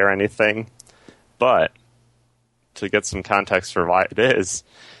sci-fi or anything. But to get some context for why it is,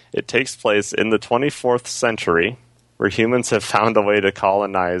 it takes place in the 24th century, where humans have found a way to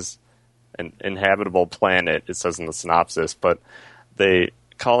colonize an inhabitable planet, it says in the synopsis, but they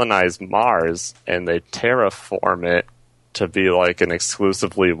colonize Mars, and they terraform it to be like an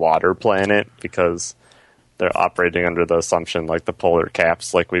exclusively water planet, because they're operating under the assumption like the polar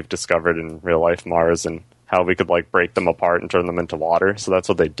caps, like we've discovered in real life Mars, and how we could like break them apart and turn them into water. So that's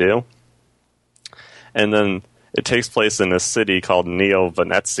what they do. And then it takes place in a city called Neo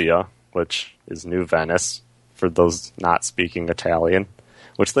Venezia, which is New Venice for those not speaking Italian,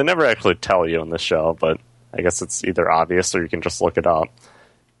 which they never actually tell you in the show, but I guess it's either obvious or you can just look it up.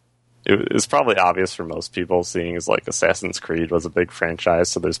 It's probably obvious for most people, seeing as like Assassin's Creed was a big franchise,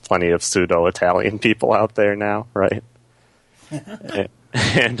 so there's plenty of pseudo-Italian people out there now, right?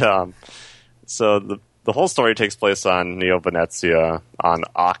 and so the whole story takes place on Neo Venezia, on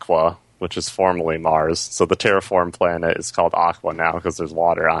Aqua, which is formerly Mars. So the terraformed planet is called Aqua now because there's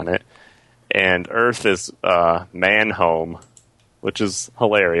water on it. And Earth is man home, which is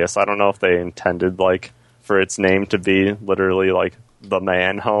hilarious. I don't know if they intended, like, for its name to be literally, like, the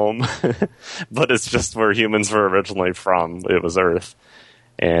man home, but it's just where humans were originally from. It was Earth.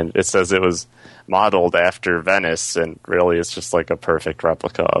 And it says it was modeled after Venice, and really it's just, like, a perfect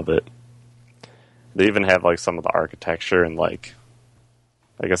replica of it. They even have, like, some of the architecture and, like,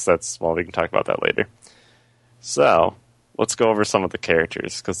 I guess that's, well, we can talk about that later. So, let's go over some of the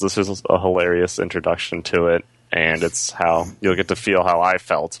characters, because this is a hilarious introduction to it, and it's how you'll get to feel how I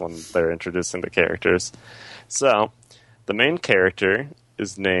felt when they're introducing the characters. So, the main character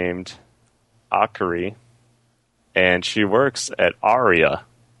is named Akari, and she works at Aira.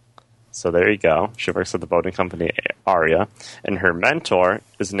 So there you go. She works at the boating company Aira, and her mentor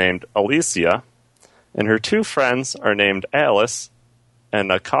is named Alicia, and her two friends are named Alice and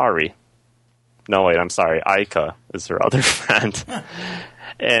Akari. No, wait, I'm sorry. Aika is her other friend.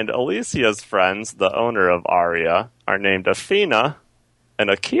 And Alicia's friends, the owner of Aria, are named Athena and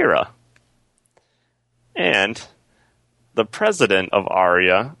Akira. And the president of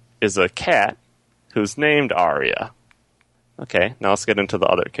Aria is a cat who's named Aria. Okay, now let's get into the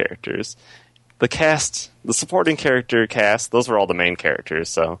other characters. The cast, the supporting character cast, those were all the main characters,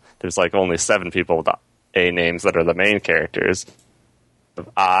 so there's like only 7 people with A names that are the main characters.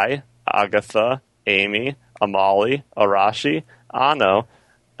 I, Agatha, Amy, Amali, Arashi, Ano,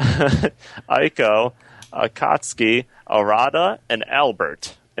 Aiko, Akatsuki, Arada, and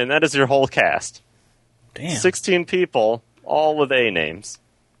Albert. And that is your whole cast. Damn. 16 people, all with A names.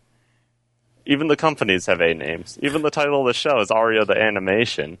 Even the companies have A names. Even the title of the show is Aria the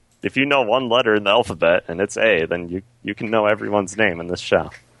Animation. If you know one letter in the alphabet and it's A, then you can know everyone's name in this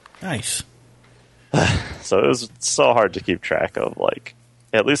show. Nice. So it was so hard to keep track of, like,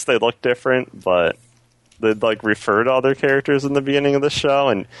 at least they look different, but they'd, like, refer to other characters in the beginning of the show,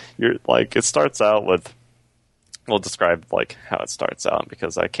 and you're, like, it starts out with, we'll describe, like, how it starts out,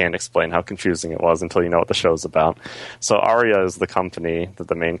 because I can't explain how confusing it was until you know what the show's about. So Aria is the company that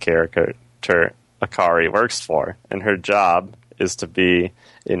the main character, Akari, works for, and her job is to be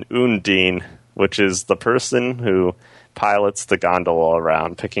an undine, which is the person who pilots the gondola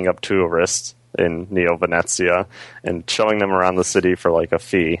around, picking up tourists in Neo Venezia and showing them around the city for like a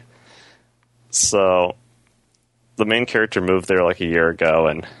fee. So the main character moved there like a year ago,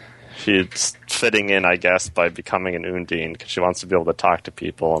 and she's fitting in, I guess, by becoming an undine because she wants to be able to talk to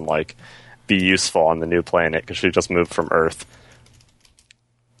people and like be useful on the new planet because she just moved from Earth.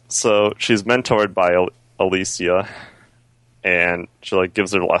 So she's mentored by Alicia, and she like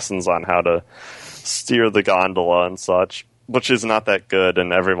gives her lessons on how to steer the gondola and such, but she's not that good,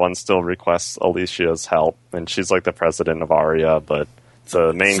 and everyone still requests Alicia's help, and she's like the president of Aria, but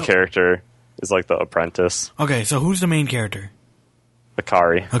the main character is like the apprentice. Okay, so who's the main character?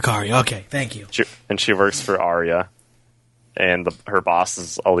 Akari. Akari, okay, thank you. She works for Aria, and her boss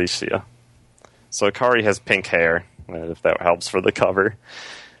is Alicia. So Akari has pink hair, if that helps for the cover.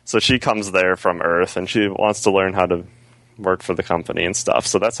 So she comes there from Earth, and she wants to learn how to work for the company and stuff.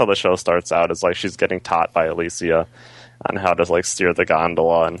 So that's how the show starts out, is like she's getting taught by Alicia on how to like steer the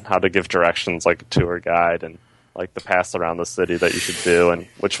gondola and how to give directions like a tour guide and like the pass around the city that you should do and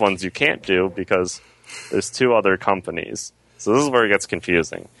which ones you can't do, because there's 2 other companies. So this is where it gets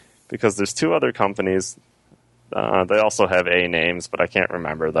confusing, because there's 2 other companies. They also have A names, but I can't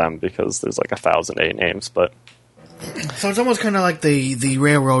remember them because there's like 1,000 A names. But so it's almost kind of like the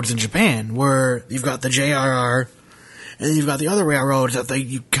railroads in Japan, where you've got the JRR, and then you've got the other railroads that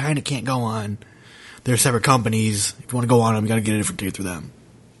you kind of can't go on. They're separate companies. If you want to go on them, you got to get a different ticket through them.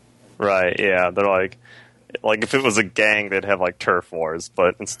 Right, yeah. They're like if it was a gang, they'd have like turf wars,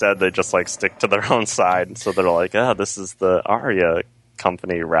 but instead they just like stick to their own side. So they're like, this is the Aria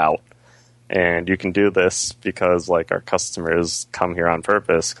company route, and you can do this because like our customers come here on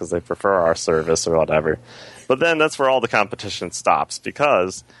purpose because they prefer our service or whatever. But then that's where all the competition stops,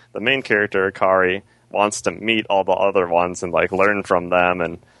 because the main character, Akari, wants to meet all the other ones and like learn from them,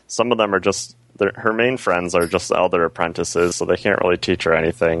 and some of them are just her main friends are just other apprentices, so they can't really teach her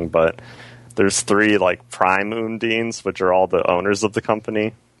anything. But there's 3 like prime undines, which are all the owners of the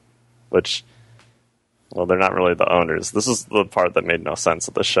company, which, well, they're not really the owners. This is the part that made no sense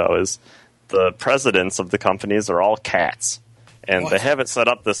of the show, is the presidents of the companies are all cats, and they have it set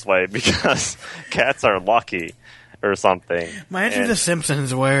up this way because cats are lucky or something. Imagine The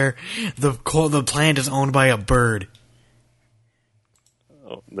Simpsons, where the plant is owned by a bird.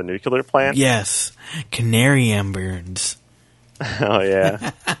 The nuclear plant? Yes. Canary birds. Oh,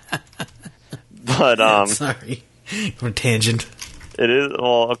 yeah. But, sorry. On a tangent. It is,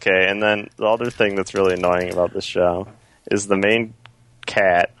 well, okay, and then the other thing that's really annoying about this show is the main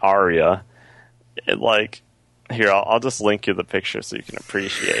cat, Aria, Here, I'll just link you the picture so you can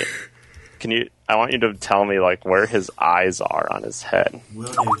appreciate. I want you to tell me, like, where his eyes are on his head.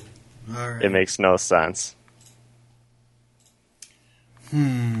 Will do. All right. It makes no sense.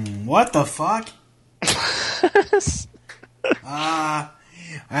 What the fuck? I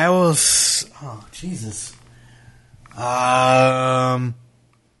will... Oh, Jesus.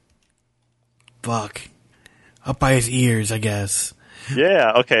 Fuck. Up by his ears, I guess.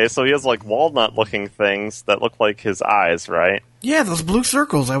 Yeah, okay, so he has, like, walnut-looking things that look like his eyes, right? Yeah, those blue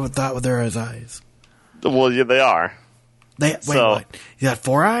circles, I would thought they're his eyes. Well, yeah, they are. Wait, what? He got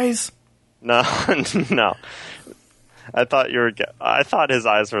 4 eyes? No, no. I thought his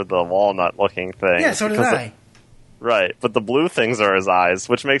eyes were the walnut-looking thing. Yeah, so did I. Right, but the blue things are his eyes,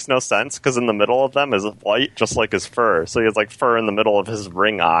 which makes no sense, because in the middle of them is white, just like his fur. So he has, like, fur in the middle of his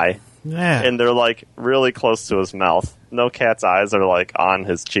ring eye. Yeah. And they're, like, really close to his mouth. No cat's eyes are, like, on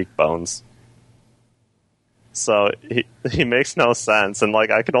his cheekbones. So he makes no sense. And, like,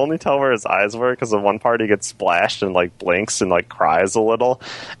 I could only tell where his eyes were because of one part he gets splashed and, like, blinks and, like, cries a little.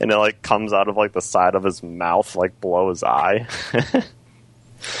 And it, like, comes out of, like, the side of his mouth, like, below his eye. They're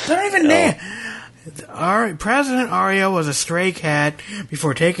not even there. President Aria was a stray cat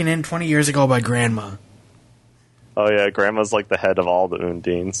before taken in 20 years ago by Grandma. Oh, yeah, Grandma's, like, the head of all the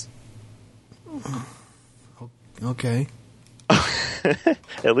Undines. Okay.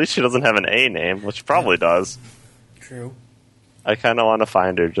 At least she doesn't have an A name, which probably does. True. I kind of want to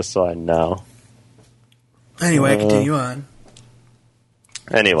find her just so I know. Anyway, continue on.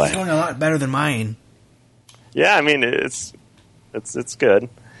 Anyway. It's going a lot better than mine. Yeah, I mean, it's good.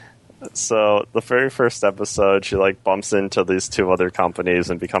 So, the very first episode, she, like, bumps into these 2 other companies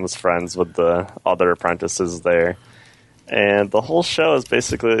and becomes friends with the other apprentices there. And the whole show is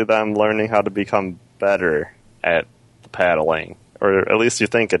basically them learning how to become better at the paddling. Or at least you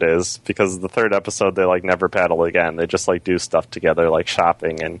think it is, because the 3rd episode, they, like, never paddle again. They just, like, do stuff together, like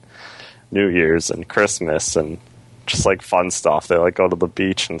shopping and New Year's and Christmas and just, like, fun stuff. They, like, go to the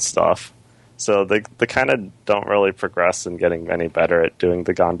beach and stuff. So they kind of don't really progress in getting any better at doing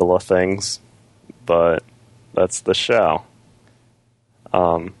the gondola things. But that's the show.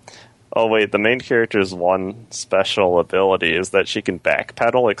 Oh, wait, the main character's one special ability is that she can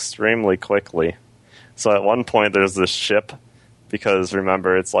backpedal extremely quickly. So at one point, there's this ship, because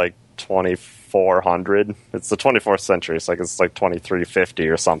remember, it's like 2400. It's the 24th century, so it's like 2350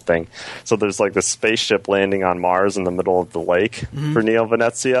 or something. So there's like this spaceship landing on Mars in the middle of the lake for Neo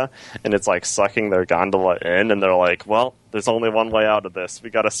Venezia, and it's like sucking their gondola in, and they're like, well, there's only one way out of this. We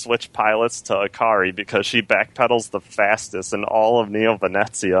got to switch pilots to Akari because she backpedals the fastest in all of Neo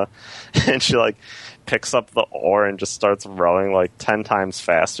Venezia, and she like picks up the oar and just starts rowing like 10 times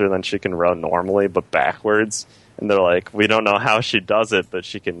faster than she can row normally, but backwards. And they're like, we don't know how she does it, but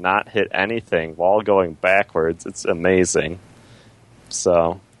she can not hit anything while going backwards. It's amazing.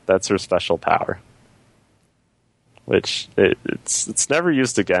 So that's her special power. Which, it's never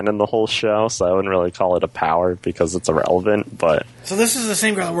used again in the whole show, so I wouldn't really call it a power because it's irrelevant, but... So this is the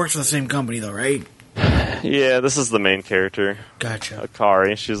same girl that works for the same company, though, right? Yeah, this is the main character. Gotcha.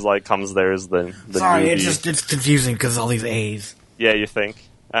 Akari. She's like, comes there as the Sorry, newbie. it's confusing because all these A's. Yeah, you think?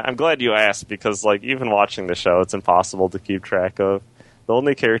 I'm glad you asked, because like even watching the show, it's impossible to keep track of. The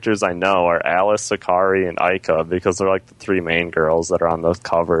only characters I know are Alice, Akari, and Aika, because they're like the 3 main girls that are on the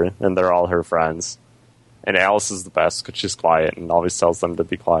cover, and they're all her friends. And Alice is the best because she's quiet and always tells them to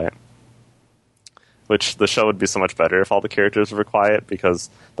be quiet. Which the show would be so much better if all the characters were quiet, because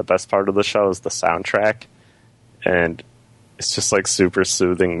the best part of the show is the soundtrack. And it's just like super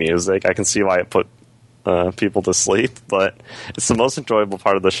soothing music. I can see why it put people to sleep, but it's the most enjoyable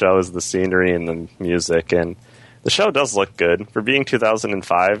part of the show is the scenery and the music. And the show does look good. For being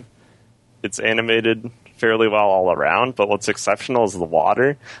 2005, it's animated fairly well all around, but what's exceptional is the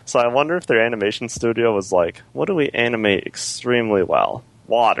water. So I wonder if their animation studio was like, what do we animate extremely well?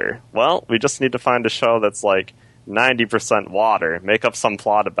 Water. Well, we just need to find a show that's like 90% water, make up some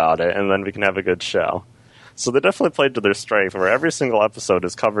plot about it, and then we can have a good show. So they definitely played to their strength, where every single episode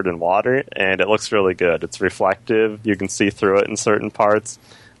is covered in water, and it looks really good. It's reflective. You can see through it in certain parts.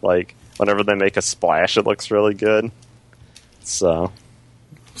 Like, whenever they make a splash, it looks really good. So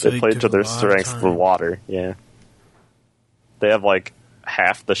they played to their strengths with water, yeah. They have, like,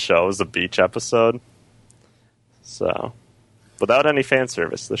 half the show is a beach episode. So, without any fan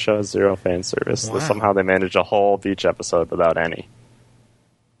service. The show has 0 fan service. Wow. Somehow they managed a whole beach episode without any.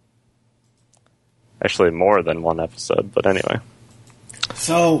 Actually, more than 1 episode, but anyway.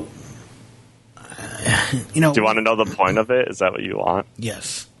 So, Do you want to know the point of it? Is that what you want?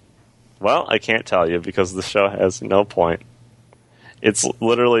 Yes. Well, I can't tell you because the show has no point. It's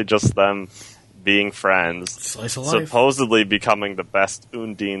literally just them being friends, Slice of life. supposedly becoming the best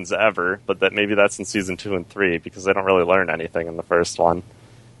Undines ever, but that maybe that's in season 2 and 3 because they don't really learn anything in the first one,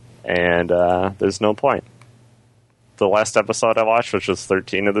 and there's no point. The last episode I watched, which was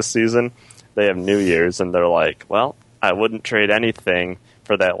 13 of the season, they have New Year's, and they're like, well, I wouldn't trade anything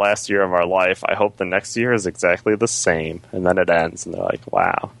for that last year of our life. I hope the next year is exactly the same. And then it ends, and they're like,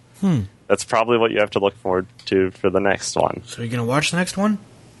 wow. That's probably what you have to look forward to for the next one. So you're going to watch the next one?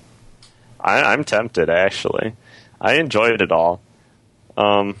 I'm tempted, actually. I enjoyed it all.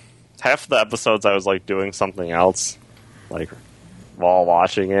 Half of the episodes I was like doing something else, like while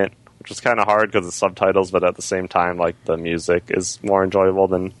watching it, which was kind of hard because of subtitles, but at the same time, like the music is more enjoyable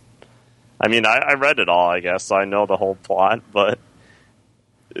than... I mean, I read it all, I guess, so I know the whole plot, but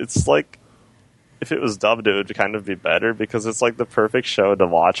it's like, if it was dubbed, it would kind of be better, because it's like the perfect show to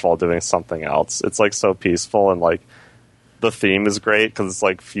watch while doing something else. It's like so peaceful, and like the theme is great because it's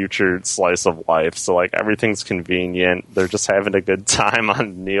like future slice of life, so like everything's convenient. They're just having a good time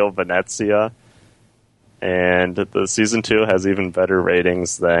on Neo Venezia, and the season 2 has even better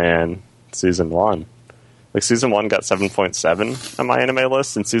ratings than season 1. Like season 1 got 7.7 on my anime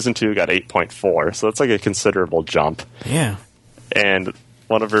list, and season 2 got 8.4, so that's like a considerable jump. Yeah. And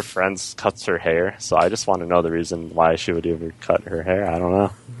one of her friends cuts her hair, so I just want to know the reason why she would ever cut her hair. I don't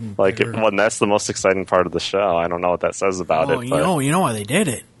know. Like, when that's the most exciting part of the show. I don't know what that says about it. You know why they did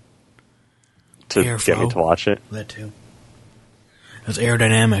it? To get me to watch it. That too. It's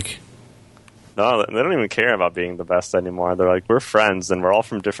aerodynamic. No, they don't even care about being the best anymore. They're like, we're friends, and we're all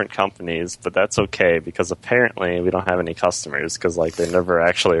from different companies, but that's okay, because apparently we don't have any customers, because like they never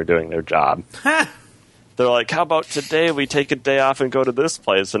actually are doing their job. They're like, how about today we take a day off and go to this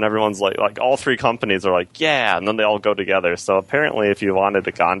place? And everyone's like all 3 companies are like, yeah, and then they all go together. So apparently if you wanted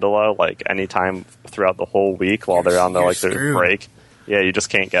a gondola, like anytime throughout the whole week while they're on their break, yeah, you just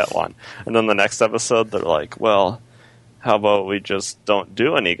can't get one. And then the next episode, they're like, well, how about we just don't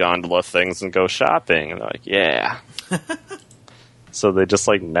do any gondola things and go shopping? And they're like, yeah. So they just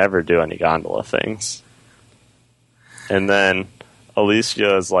like never do any gondola things. And then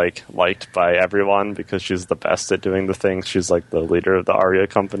Alicia is like liked by everyone because she's the best at doing the things. She's like the leader of the Aria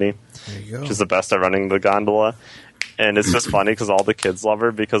company. There you go. She's the best at running the gondola. And it's just funny because all the kids love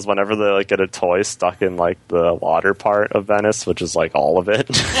her, because whenever they like get a toy stuck in like the water part of Venice, which is like all of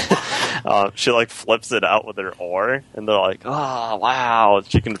it, she like flips it out with her oar, and they're like, oh wow,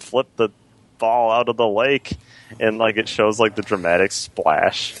 she can flip the ball out of the lake, and like it shows like the dramatic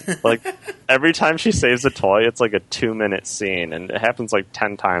splash. Like every time she saves a toy, it's like a 2-minute scene, and it happens like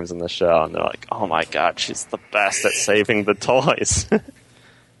 10 times in the show, and they're like, oh my god, she's the best at saving the toys.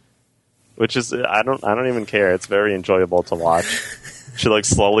 Which is, I don't even care. It's very enjoyable to watch. She like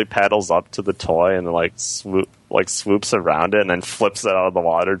slowly paddles up to the toy and like swoops around it and then flips it out of the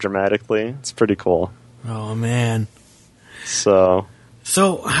water dramatically. It's pretty cool. Oh man. So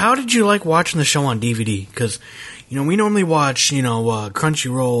how did you like watching the show on DVD? Because we normally watch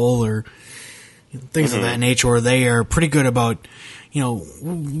Crunchyroll or things of that nature, where they are pretty good about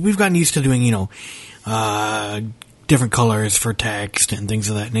we've gotten used to doing different colors for text and things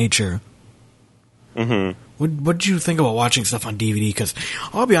of that nature. Mm-hmm. What did you think about watching stuff on DVD? Because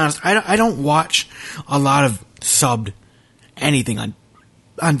I'll be honest, I don't watch a lot of subbed anything on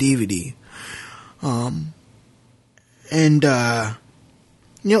DVD.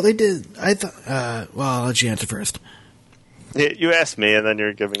 They did. I thought. Well, I'll let you answer first. You asked me, and then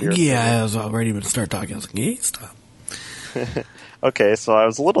you're giving your opinion. I was already going to start talking. I was like, "Yeah, stop." Okay, so I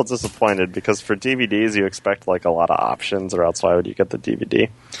was a little disappointed because for DVDs you expect like a lot of options, or else why would you get the DVD?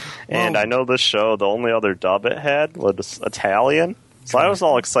 And I know this show, the only other dub it had was Italian, so I was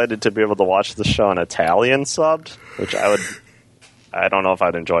all excited to be able to watch the show in Italian subbed, which I don't know if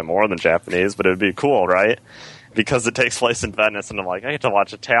I'd enjoy more than Japanese, but it would be cool, right? Because it takes place in Venice, and I'm like, I get to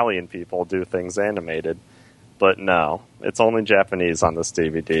watch Italian people do things animated. But no, it's only Japanese on this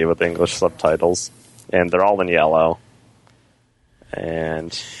DVD with English subtitles, and they're all in yellow.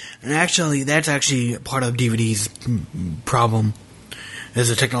 And actually, that's actually part of DVD's problem, is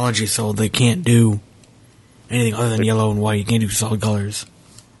the technology, so they can't do anything other than yellow and white. You can't do solid colors.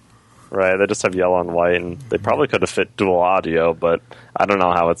 Right, they just have yellow and white, and they probably could have fit dual audio, but I don't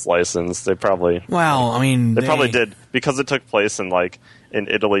know how it's licensed. They probably... Well, I mean... They probably did, because it took place in, like, in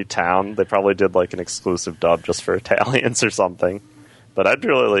Italy town, they probably did, like, an exclusive dub just for Italians or something. But I'd be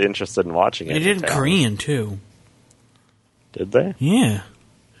really interested in watching it. They did Korean, too. Did they? Yeah.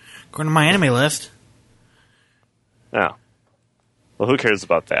 According to my anime list. Oh. Well, who cares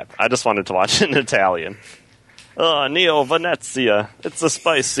about that? I just wanted to watch it in Italian. Oh, Neo Venezia. It's a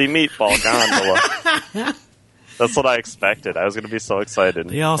spicy meatball gondola. That's what I expected. I was going to be so excited.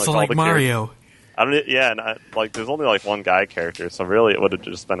 They also like Mario. I don't. Yeah, and there's only like one guy character, so really it would have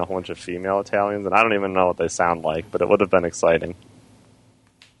just been a whole bunch of female Italians, and I don't even know what they sound like, but it would have been exciting.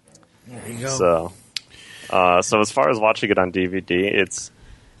 There you go. So as far as watching it on DVD,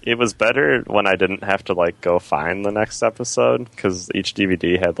 it was better when I didn't have to like go find the next episode, because each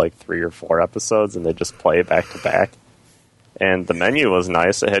DVD had like 3 or 4 episodes, and they just play back to back. And the menu was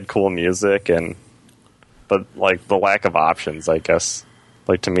nice; it had cool music, but like the lack of options, I guess.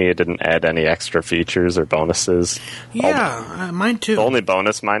 Like, to me, it didn't add any extra features or bonuses. Yeah, mine too. The only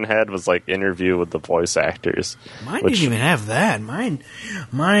bonus mine had was, like, interview with the voice actors. Mine didn't even have that. Mine,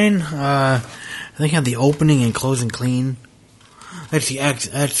 I think had the opening and closing clean. Let's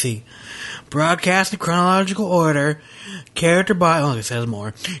see. Broadcast in chronological order. Character bios. Oh, it says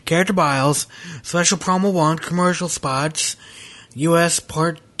more. Character bios. Special promo 1. Commercial spots. U.S.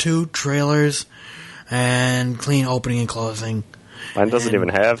 Part 2 trailers. And clean opening and closing. Mine doesn't even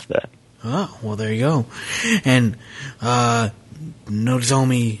have that. Oh, well, there you go. And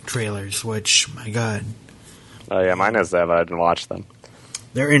Nozomi trailers, which, my God. Oh, yeah, mine has that, but I didn't watch them.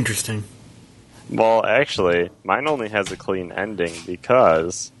 They're interesting. Well, actually, mine only has a clean ending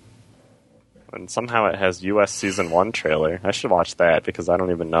because... And somehow it has U.S. Season 1 trailer. I should watch that because I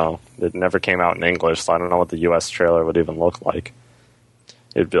don't even know. It never came out in English, so I don't know what the U.S. trailer would even look like.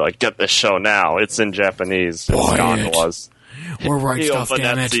 It'd be like, get this show now. It's in Japanese. It's Gondolas. We're right stuff,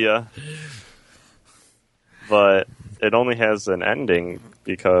 damn it. But it only has an ending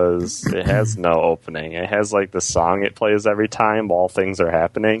because it has no opening. It has like the song it plays every time while things are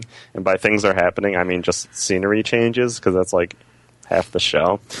happening. And by things are happening, I mean just scenery changes, because that's like half the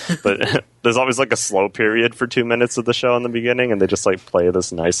show. But there's always like a slow period for 2 minutes of the show in the beginning, and they just like play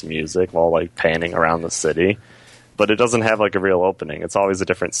this nice music while like panning around the city. But it doesn't have like a real opening. It's always a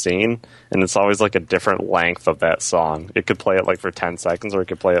different scene, and it's always like a different length of that song. It could play it like for 10 seconds, or it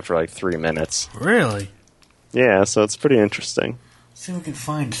could play it for like 3 minutes. Really? Yeah, so it's pretty interesting. Let's see if we can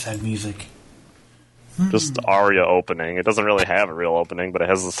find sad music. Just Aria opening. It doesn't really have a real opening, but it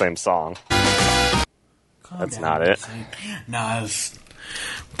has the same song. That's not it. No, it's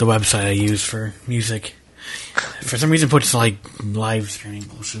the website I use for music. For some reason, it puts like live streaming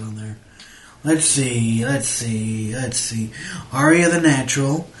bullshit on there. Let's see. Aria the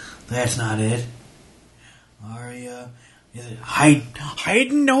Natural. That's not it. Aria. Is it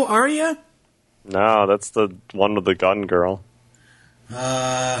Hayden no Aria? No, that's the one with the gun girl.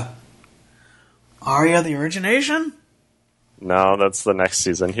 Aria the Origination? No, that's the next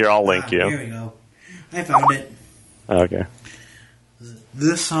season. Here, I'll link you. Here we go. I found it. Okay.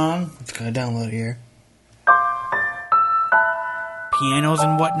 This song, let's go download here. Pianos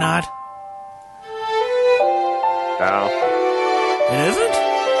and whatnot. No. It isn't?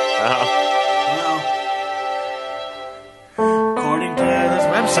 No. Well, according to this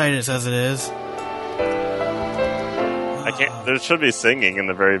website, it says it is. I can't. There should be singing in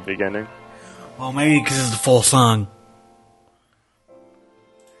the very beginning. Well, maybe because it's the full song.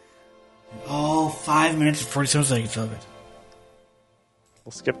 All 5 minutes and 47 seconds of it.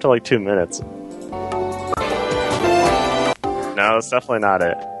 We'll skip to like 2 minutes. No, that's definitely not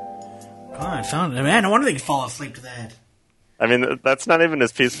it. God, man, no wonder they could fall asleep to that. I mean, that's not even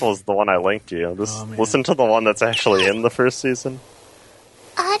as peaceful as the one I linked to you. Listen to the one that's actually in the first season.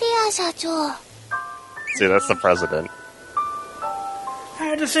 See, that's the president. I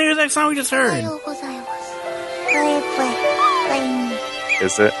had to sing the next song we just heard.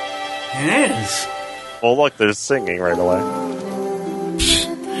 Is it? It is. Well, look, there's singing right away.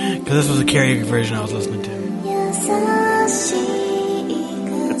 Because this was a karaoke version I was listening to.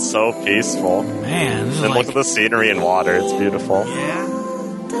 It's so peaceful. Man, this is and look at the scenery and water. It's beautiful. Yeah.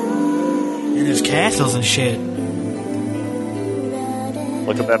 And there's castles and shit.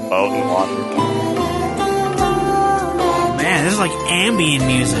 Look at that boat and water. Man, this is like ambient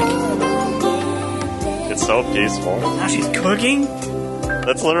music. It's so peaceful. Now she's cooking?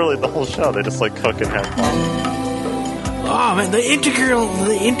 That's literally the whole show. They just like cook and have fun. Oh man, the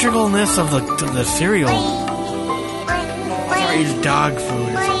integralness of the cereal. Sorry, it's dog food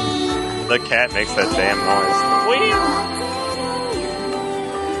or something. The cat makes that damn noise.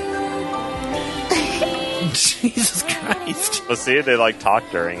 Jesus Christ. But see, they like talk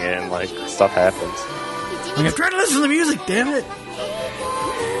during it and like stuff happens. Like, I'm trying to listen to the music, damn it.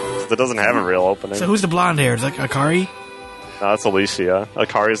 It doesn't have a real opening. So who's the blonde hair? Is that Akari? No, that's Alicia.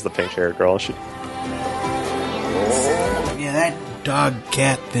 Akari's the pink haired girl. Yeah, that dog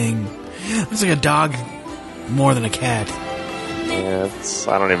cat thing. Looks like a dog more than a cat. Yeah,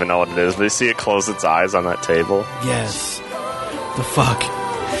 I don't even know what it is. But you see it close its eyes on that table? Yes. The fuck?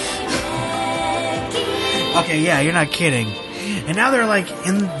 Okay, yeah, you're not kidding. And now they're like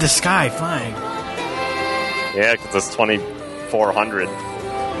in the sky flying. Yeah, because it's 2,400.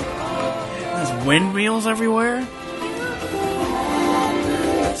 There's windmills everywhere.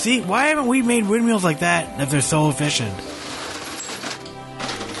 See, why haven't we made windmills like that if they're so efficient?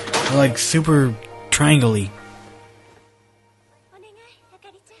 They're like super triangle-y.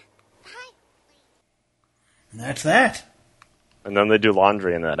 And that's that. And then they do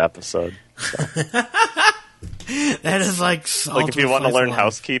laundry in that episode. So. That is like if you want to learn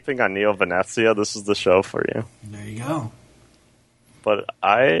housekeeping on Neo Venezia, this is the show for you. There you go. But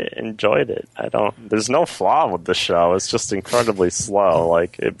I enjoyed it. There's no flaw with the show. It's just incredibly slow.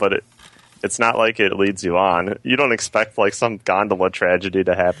 It's not like it leads you on. You don't expect like some gondola tragedy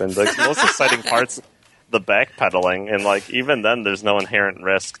to happen. Like the most exciting parts, the backpedaling, and like even then, there's no inherent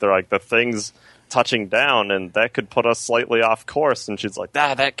risk. They're like the things touching down, and that could put us slightly off course. And she's like,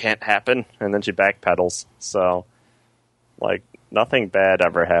 that can't happen. And then she backpedals. So, like, nothing bad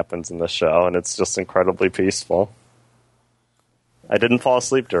ever happens in the show, and it's just incredibly peaceful. I didn't fall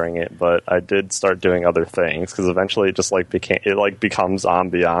asleep during it, but I did start doing other things, because eventually it just, becomes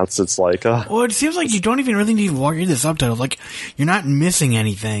ambiance. It's like, well, it seems like you don't even really need to read the subtitles. Like, you're not missing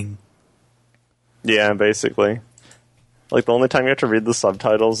anything. Yeah, basically. Like, the only time you have to read the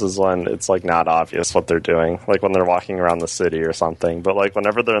subtitles is when it's, like, not obvious what they're doing. Like, when they're walking around the city or something. But, like,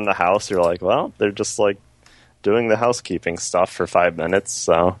 whenever they're in the house, you're like, well, they're just, like, doing the housekeeping stuff for 5 minutes,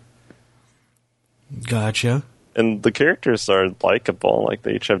 so. Gotcha. And the characters are likable. Like,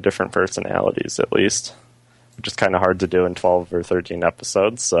 they each have different personalities, at least. Which is kind of hard to do in 12 or 13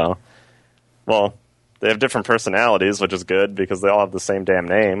 episodes, so. Well, they have different personalities, which is good, because they all have the same damn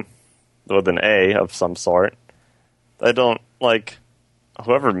name. With an A of some sort. I don't, like,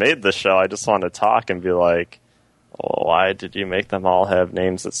 whoever made this show, I just want to talk and be like, well, why did you make them all have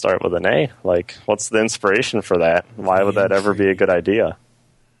names that start with an A? Like, what's the inspiration for that? Why would that ever be a good idea?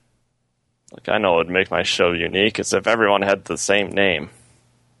 Like, I know it would make my show unique is if everyone had the same name.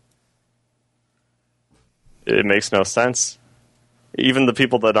 It makes no sense. Even the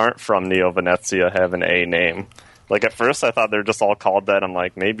people that aren't from Neo Venezia have an A name. Like, at first I thought they were just all called that. I'm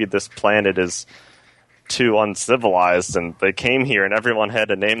like, maybe this planet is too uncivilized, and they came here and everyone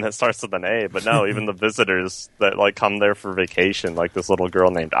had a name that starts with an A. But no, even the visitors that like come there for vacation, like this little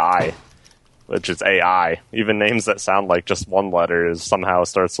girl named I, which is AI. Even names that sound like just one letter is somehow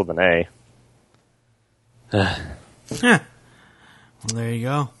starts with an A. Well, there you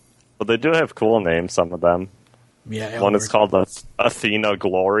go. But they do have cool names, some of them. Yeah. One is called Athena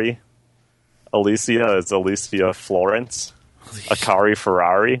Glory. Alicia is Alicia Florence. Akari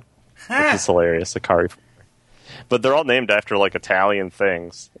Ferrari. Which is hilarious. Akari. But they're all named after, like, Italian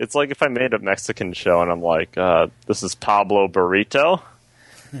things. It's like if I made a Mexican show and I'm like, this is Pablo Burrito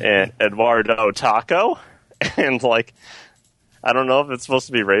and Eduardo Taco. And, like, I don't know if it's supposed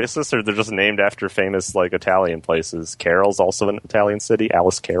to be racist or they're just named after famous, like, Italian places. Carol's also an Italian city.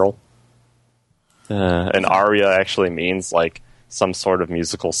 Alice Carol. And aria actually means, like, some sort of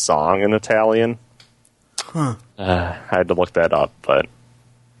musical song in Italian. Huh. I had to look that up, but...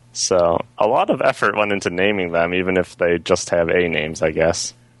 So, a lot of effort went into naming them, even if they just have A names, I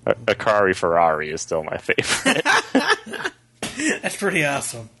guess. Akari Ferrari is still my favorite. That's pretty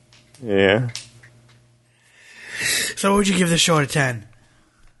awesome. Yeah. So, what would you give this show out of 10?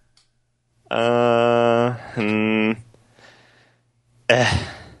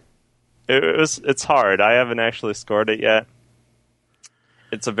 It's hard. I haven't actually scored it yet.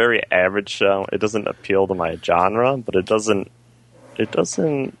 It's a very average show. It doesn't appeal to my genre, but it doesn't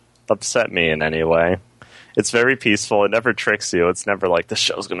upset me in any way. It's very peaceful. It never tricks you. It's never like, this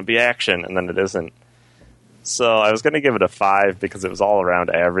show's going to be action, and then it isn't. So I was going to give it a 5 because it was all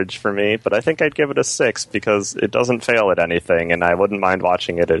around average for me, but I think I'd give it a 6 because it doesn't fail at anything, and I wouldn't mind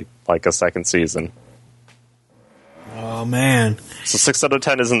watching it at like a second season. Oh, man. So 6 out of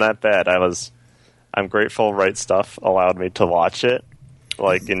 10 isn't that bad. I'm grateful Right Stuff allowed me to watch it,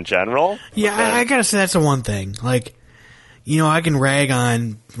 like, in general. Yeah, I gotta say that's the one thing. Like, you know, I can rag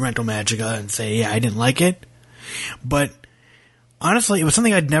on Rental Magika and say, yeah, I didn't like it. But, honestly, it was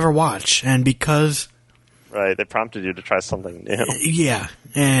something I'd never watch. And because... Right, they prompted you to try something new. Yeah,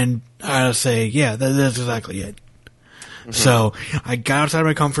 and I gotta say, yeah, that's exactly it. Mm-hmm. So, I got outside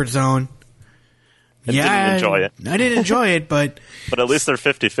my comfort zone. And didn't enjoy it. I didn't enjoy it, but... But at least they're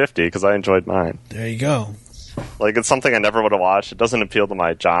 50-50, because I enjoyed mine. There you go. Like, it's something I never would have watched. It doesn't appeal to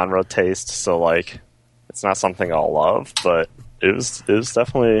my genre taste, so, like... It's not something I'll love, but it was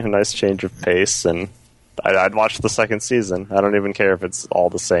definitely a nice change of pace, and I'd watch the second season. I don't even care if it's all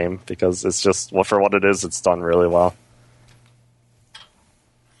the same, because it's just, well, for what it is, it's done really well.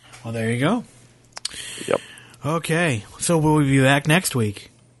 Well, there you go. Yep. Okay, so we'll be back next week.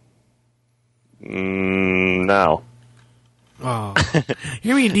 No. Oh,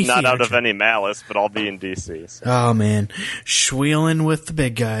 you're gonna be in DC. Not out aren't of you? any malice, but I'll be in DC. So. Oh man, squealing with the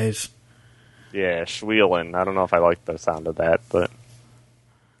big guys. Yeah, squealing. I don't know if I like the sound of that, but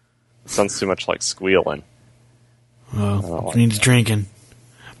it sounds too much like squealing. Oh, it means drinking,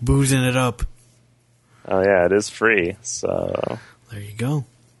 boozing it up. Oh yeah, it is free. So There you go.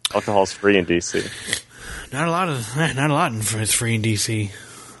 alcohol's free in DC. Not a lot is free in DC.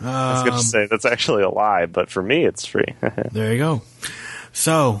 I was going to say that's actually a lie, but for me, it's free. There you go.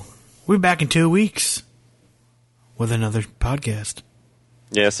 So we'll be back in 2 weeks with another podcast.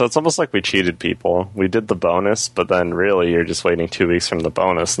 Yeah, so it's almost like we cheated people. We did the bonus, but then really you're just waiting 2 weeks from the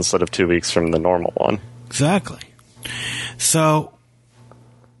bonus instead of 2 weeks from the normal one. Exactly. So,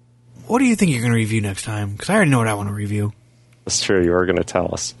 what do you think you're going to review next time? Because I already know what I want to review. That's true. You were going to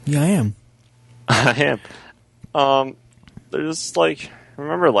tell us. Yeah, I am. I am. There's like,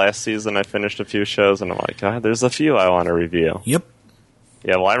 remember last season I finished a few shows and I'm like, God, there's a few I want to review. Yep.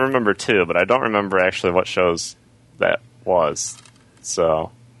 Yeah, well, I remember two, but I don't remember actually what shows that was.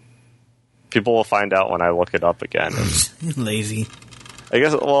 So, people will find out when I look it up again. Lazy. I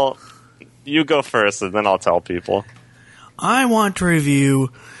guess, well, you go first and then I'll tell people. I want to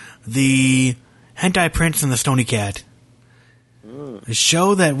review the Hentai Prince and the Stony Cat. A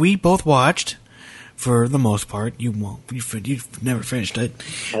show that we both watched for the most part. You've never finished it.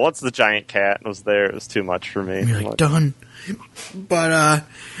 Once the giant cat was there, it was too much for me. You're like, done. But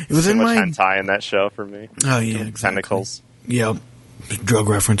it was too in much my hentai in that show for me. Oh yeah, exactly. Tentacles. Yep. Drug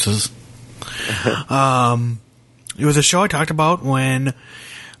references. It was a show I talked about when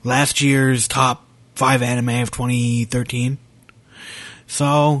last year's top 5 anime of 2013.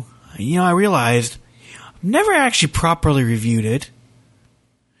 So, I realized I've never actually properly reviewed it.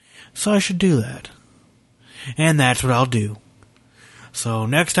 So I should do that. And that's what I'll do. So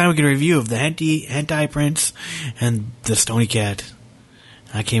next time we get a review of the Hentai Prince and the Stony Cat.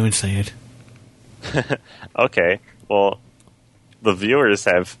 I can't even say it. Okay, well, the viewers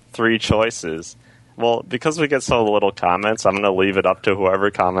have 3 choices. Well, because we get so little comments, I'm going to leave it up to whoever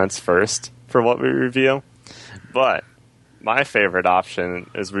comments first for what we review. But my favorite option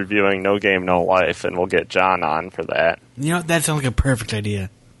is reviewing No Game, No Life, and we'll get John on for that. That sounds like a perfect idea.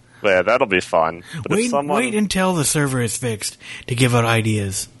 Yeah, that'll be fun. But Wait until the server is fixed to give out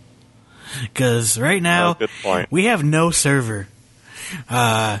ideas. Because right now, good point. We have no server.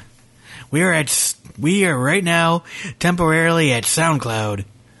 We are right now temporarily at SoundCloud.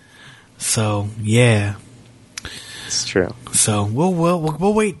 So yeah, it's true. So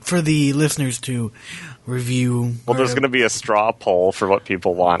we'll wait for the listeners to review. Well, there's going to be a straw poll for what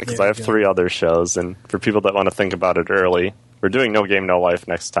people want because I have 3 other shows, and for people that want to think about it early, we're doing No Game, No Life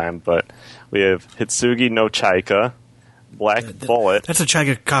next time. But we have Hitsugi no Chaika, Black Bullet. That's a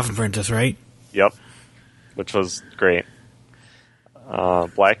Chaika Coffin Princess, right? Yep, which was great.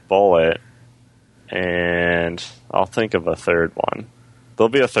 Black Bullet, and I'll think of a third one. There'll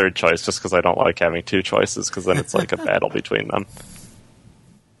be a third choice just because I don't like having 2 choices because then it's like a battle between them.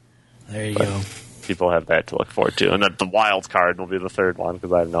 There you go. People have that to look forward to. And then the wild card will be the third one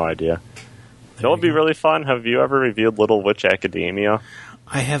because I have no idea. That would be really fun. Have you ever reviewed Little Witch Academia?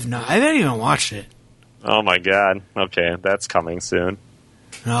 I have not. I haven't even watched it. Oh my god. Okay, that's coming soon.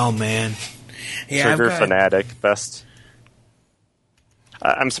 Oh man. Yeah, Trigger Fanatic, best.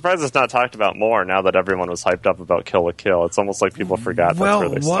 I'm surprised it's not talked about more now that everyone was hyped up about Kill la Kill. It's almost like people forgot that's where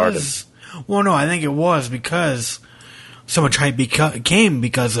they started. Well, no, I think it was because so much hype came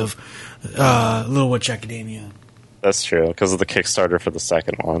because of Little Witch Academia. That's true, because of the Kickstarter for the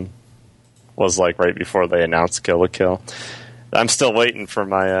second one. Was like right before they announced Kill la Kill. I'm still waiting for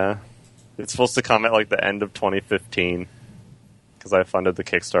my... it's supposed to come at like the end of 2015, because I funded the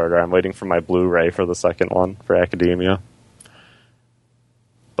Kickstarter. I'm waiting for my Blu-ray for the second one, for Academia.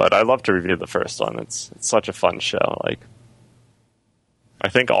 But I love to review the first one. It's such a fun show. Like, I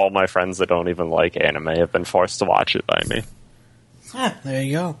think all my friends that don't even like anime have been forced to watch it by me. There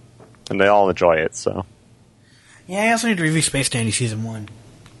you go. And they all enjoy it, so. Yeah, I also need to review Space Dandy Season 1.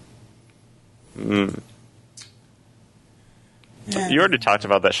 Yeah. You already talked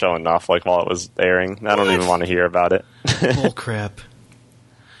about that show enough, like, while it was airing. I don't even want to hear about it. Bull crap.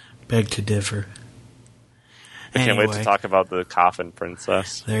 Beg to differ. I can't wait to talk about the Coffin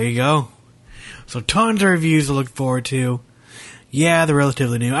Princess. There you go. So tons of reviews to look forward to. Yeah, they're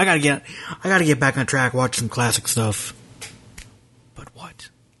relatively new. I gotta get back on track, watch some classic stuff. But what?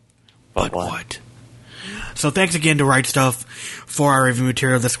 But what? So thanks again to Right Stuff for our review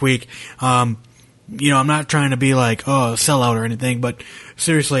material this week. I'm not trying to be like, oh, sellout or anything, but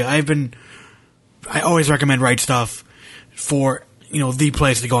seriously, I always recommend Right Stuff for the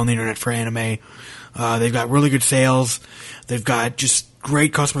place to go on the internet for anime. They've got really good sales. They've got just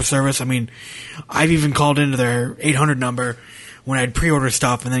great customer service. I mean, I've even called into their 800 number when I'd pre-order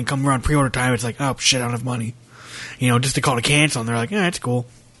stuff, and then come around pre-order time, it's like, oh shit, I don't have money. Just to call to cancel, and they're like, yeah, it's cool.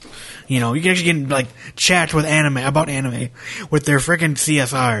 You can actually get like chats with about anime with their freaking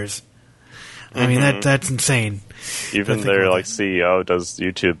CSRs. I mean, that's insane. Even their like CEO does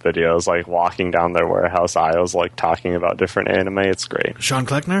YouTube videos, like walking down their warehouse aisles, like talking about different anime. It's great. Sean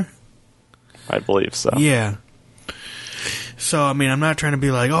Kleckner? I believe so. Yeah. So, I mean, I'm not trying to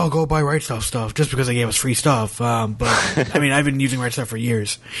be like, oh, go buy Right stuff just because they gave us free stuff. But, I mean, I've been using Right Stuff for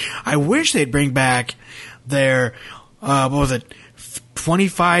years. I wish they'd bring back their,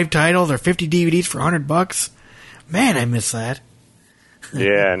 25 titles or 50 DVDs for $100. Man, I miss that.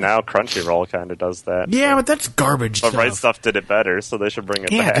 Yeah, now Crunchyroll kind of does that. Yeah, but that's garbage But stuff. Right Stuff did it better, so they should bring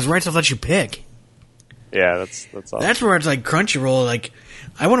it back. Yeah, because Right Stuff lets you pick. Yeah, that's awesome. That's where it's like Crunchyroll, like,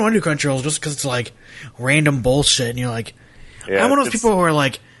 I wouldn't want to do Crunchyroll just because it's like random bullshit, and you're like, Yeah, I'm one of those people who are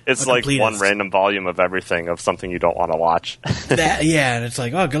like, it's like one random volume of everything of something you don't want to watch. Yeah, and it's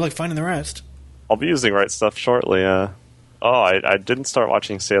like, oh, good luck finding the rest. I'll be using Right Stuff shortly. I didn't start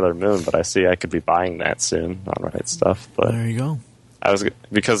watching Sailor Moon, but I see I could be buying that soon on Right Stuff. But there you go.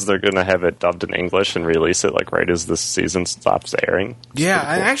 Because they're going to have it dubbed in English and release it like right as this season stops airing. Yeah, cool.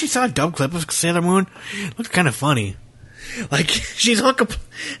 I actually saw a dub clip of Sailor Moon. It looked kind of funny. Like,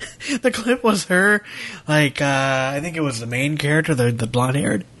 the clip was her, like, I think it was the main character, the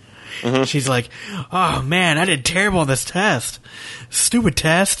blonde-haired. Mm-hmm. She's like, oh man, I did terrible on this test. Stupid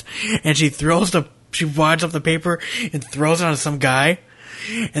test. And she wads up the paper and throws it on some guy.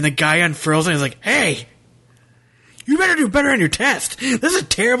 And the guy unfurls it and is like, hey, you better do better on your test. This is a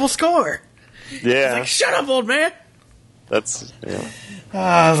terrible score. Yeah. She's like, shut up, old man. That's, yeah.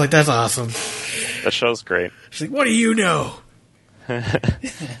 I was like, that's awesome. That show's great. She's like, what do you know?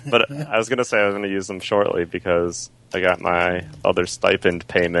 But I was going to say I was going to use them shortly because I got my other stipend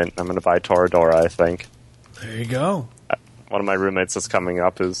payment. I'm going to buy Toradora, I think. There you go. One of my roommates that's coming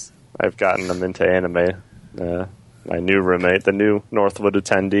up is I've gotten them into anime. My new roommate, the new Northwood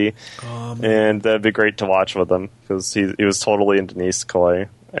attendee. And that'd be great to watch with him because he was totally into Nisekoi,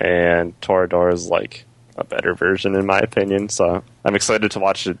 and Toradora is like a better version in my opinion. So I'm excited to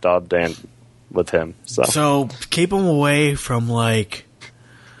watch it dubbed and with him. So keep him away from like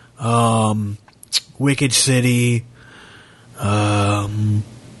Wicked City. Show him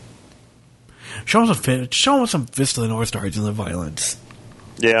some Fist of the North Stars and the violence.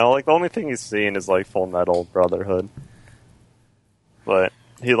 Yeah, like the only thing he's seen is like Full Metal Brotherhood. But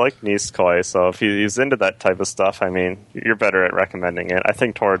he liked Nisekoi, so if he's into that type of stuff, I mean, you're better at recommending it. I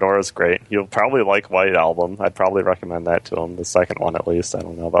think Toradora's great. You'll probably like White Album. I'd probably recommend that to him, the second one at least. I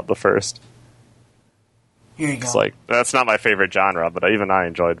don't know about the first. Here you go. It's like, that's not my favorite genre, but even I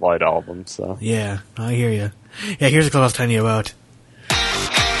enjoyed White Album, so. Yeah, I hear you. Yeah, here's the clip I was telling you about.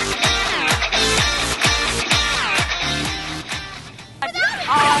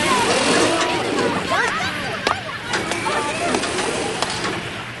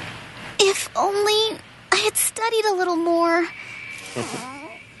 If only I had studied a little more. I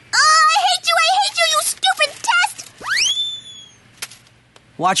hate you, you stupid test!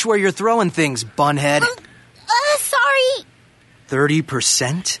 Watch where you're throwing things, bunhead. Sorry.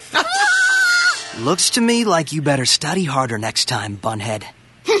 30%? Looks to me like you better study harder next time, bunhead.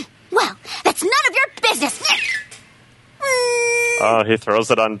 Well, that's none of your business. She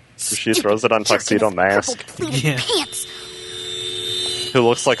throws it on Tuxedo Mask. Yeah. Pants. Who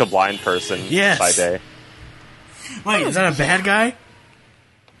looks like a blind person by day. Wait, is that a bad guy?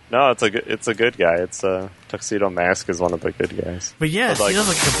 No, it's a good guy. It's Tuxedo Mask is one of the good guys. But yes, he does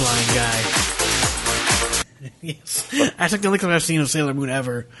look like a blind guy. Yes. That's like the only clip I've seen of Sailor Moon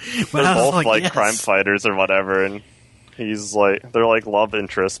ever. But They're both like yes. crime fighters or whatever, and they're like love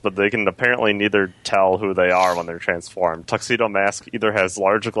interests, but they can apparently neither tell who they are when they're transformed. Tuxedo Mask either has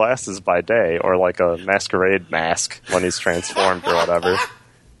large glasses by day or like a masquerade mask when he's transformed or whatever.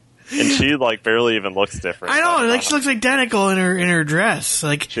 And she like barely even looks different. I know, like she looks identical in her dress.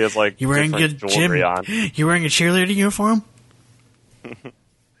 Like she has like you wearing a jewelry on. You wearing a cheerleader uniform?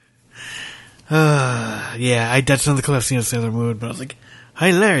 Yeah, that's another clip I've seen of Sailor Moon, but I was like,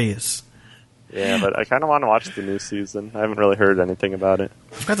 hilarious. Yeah, but I kind of want to watch the new season. I haven't really heard anything about it.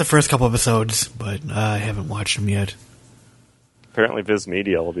 I've got the first couple episodes, but I haven't watched them yet. Apparently Viz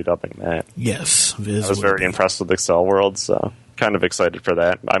Media will be dubbing that. Yes, Viz. I was very impressed with Excel World, so kind of excited for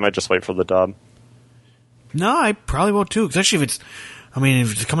that. I might just wait for the dub. No, I probably will too, especially if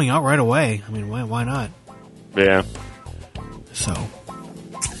it's coming out right away. I mean, why not? Yeah. So.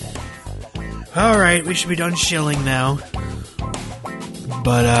 Alright, we should be done shilling now.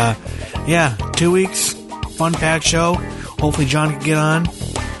 But, yeah, 2 weeks, fun-packed show. Hopefully John can get on.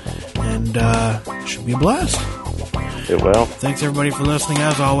 And, should be a blast. It will. Thanks, everybody, for listening,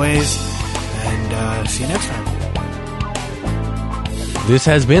 as always. And, see you next time. This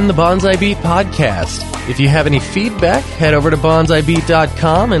has been the Bonsai Beat Podcast. If you have any feedback, head over to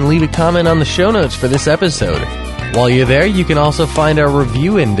bonsaibeat.com and leave a comment on the show notes for this episode. While you're there, you can also find our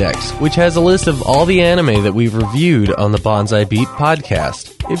review index, which has a list of all the anime that we've reviewed on the Bonsai Beat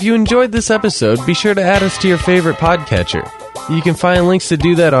Podcast. If you enjoyed this episode, be sure to add us to your favorite podcatcher. You can find links to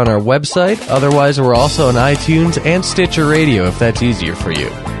do that on our website. Otherwise, we're also on iTunes and Stitcher Radio if that's easier for you.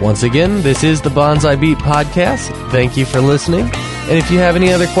 Once again, this is the Bonsai Beat Podcast. Thank you for listening. And if you have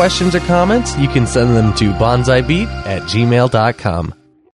any other questions or comments, you can send them to bonsaibeat@gmail.com.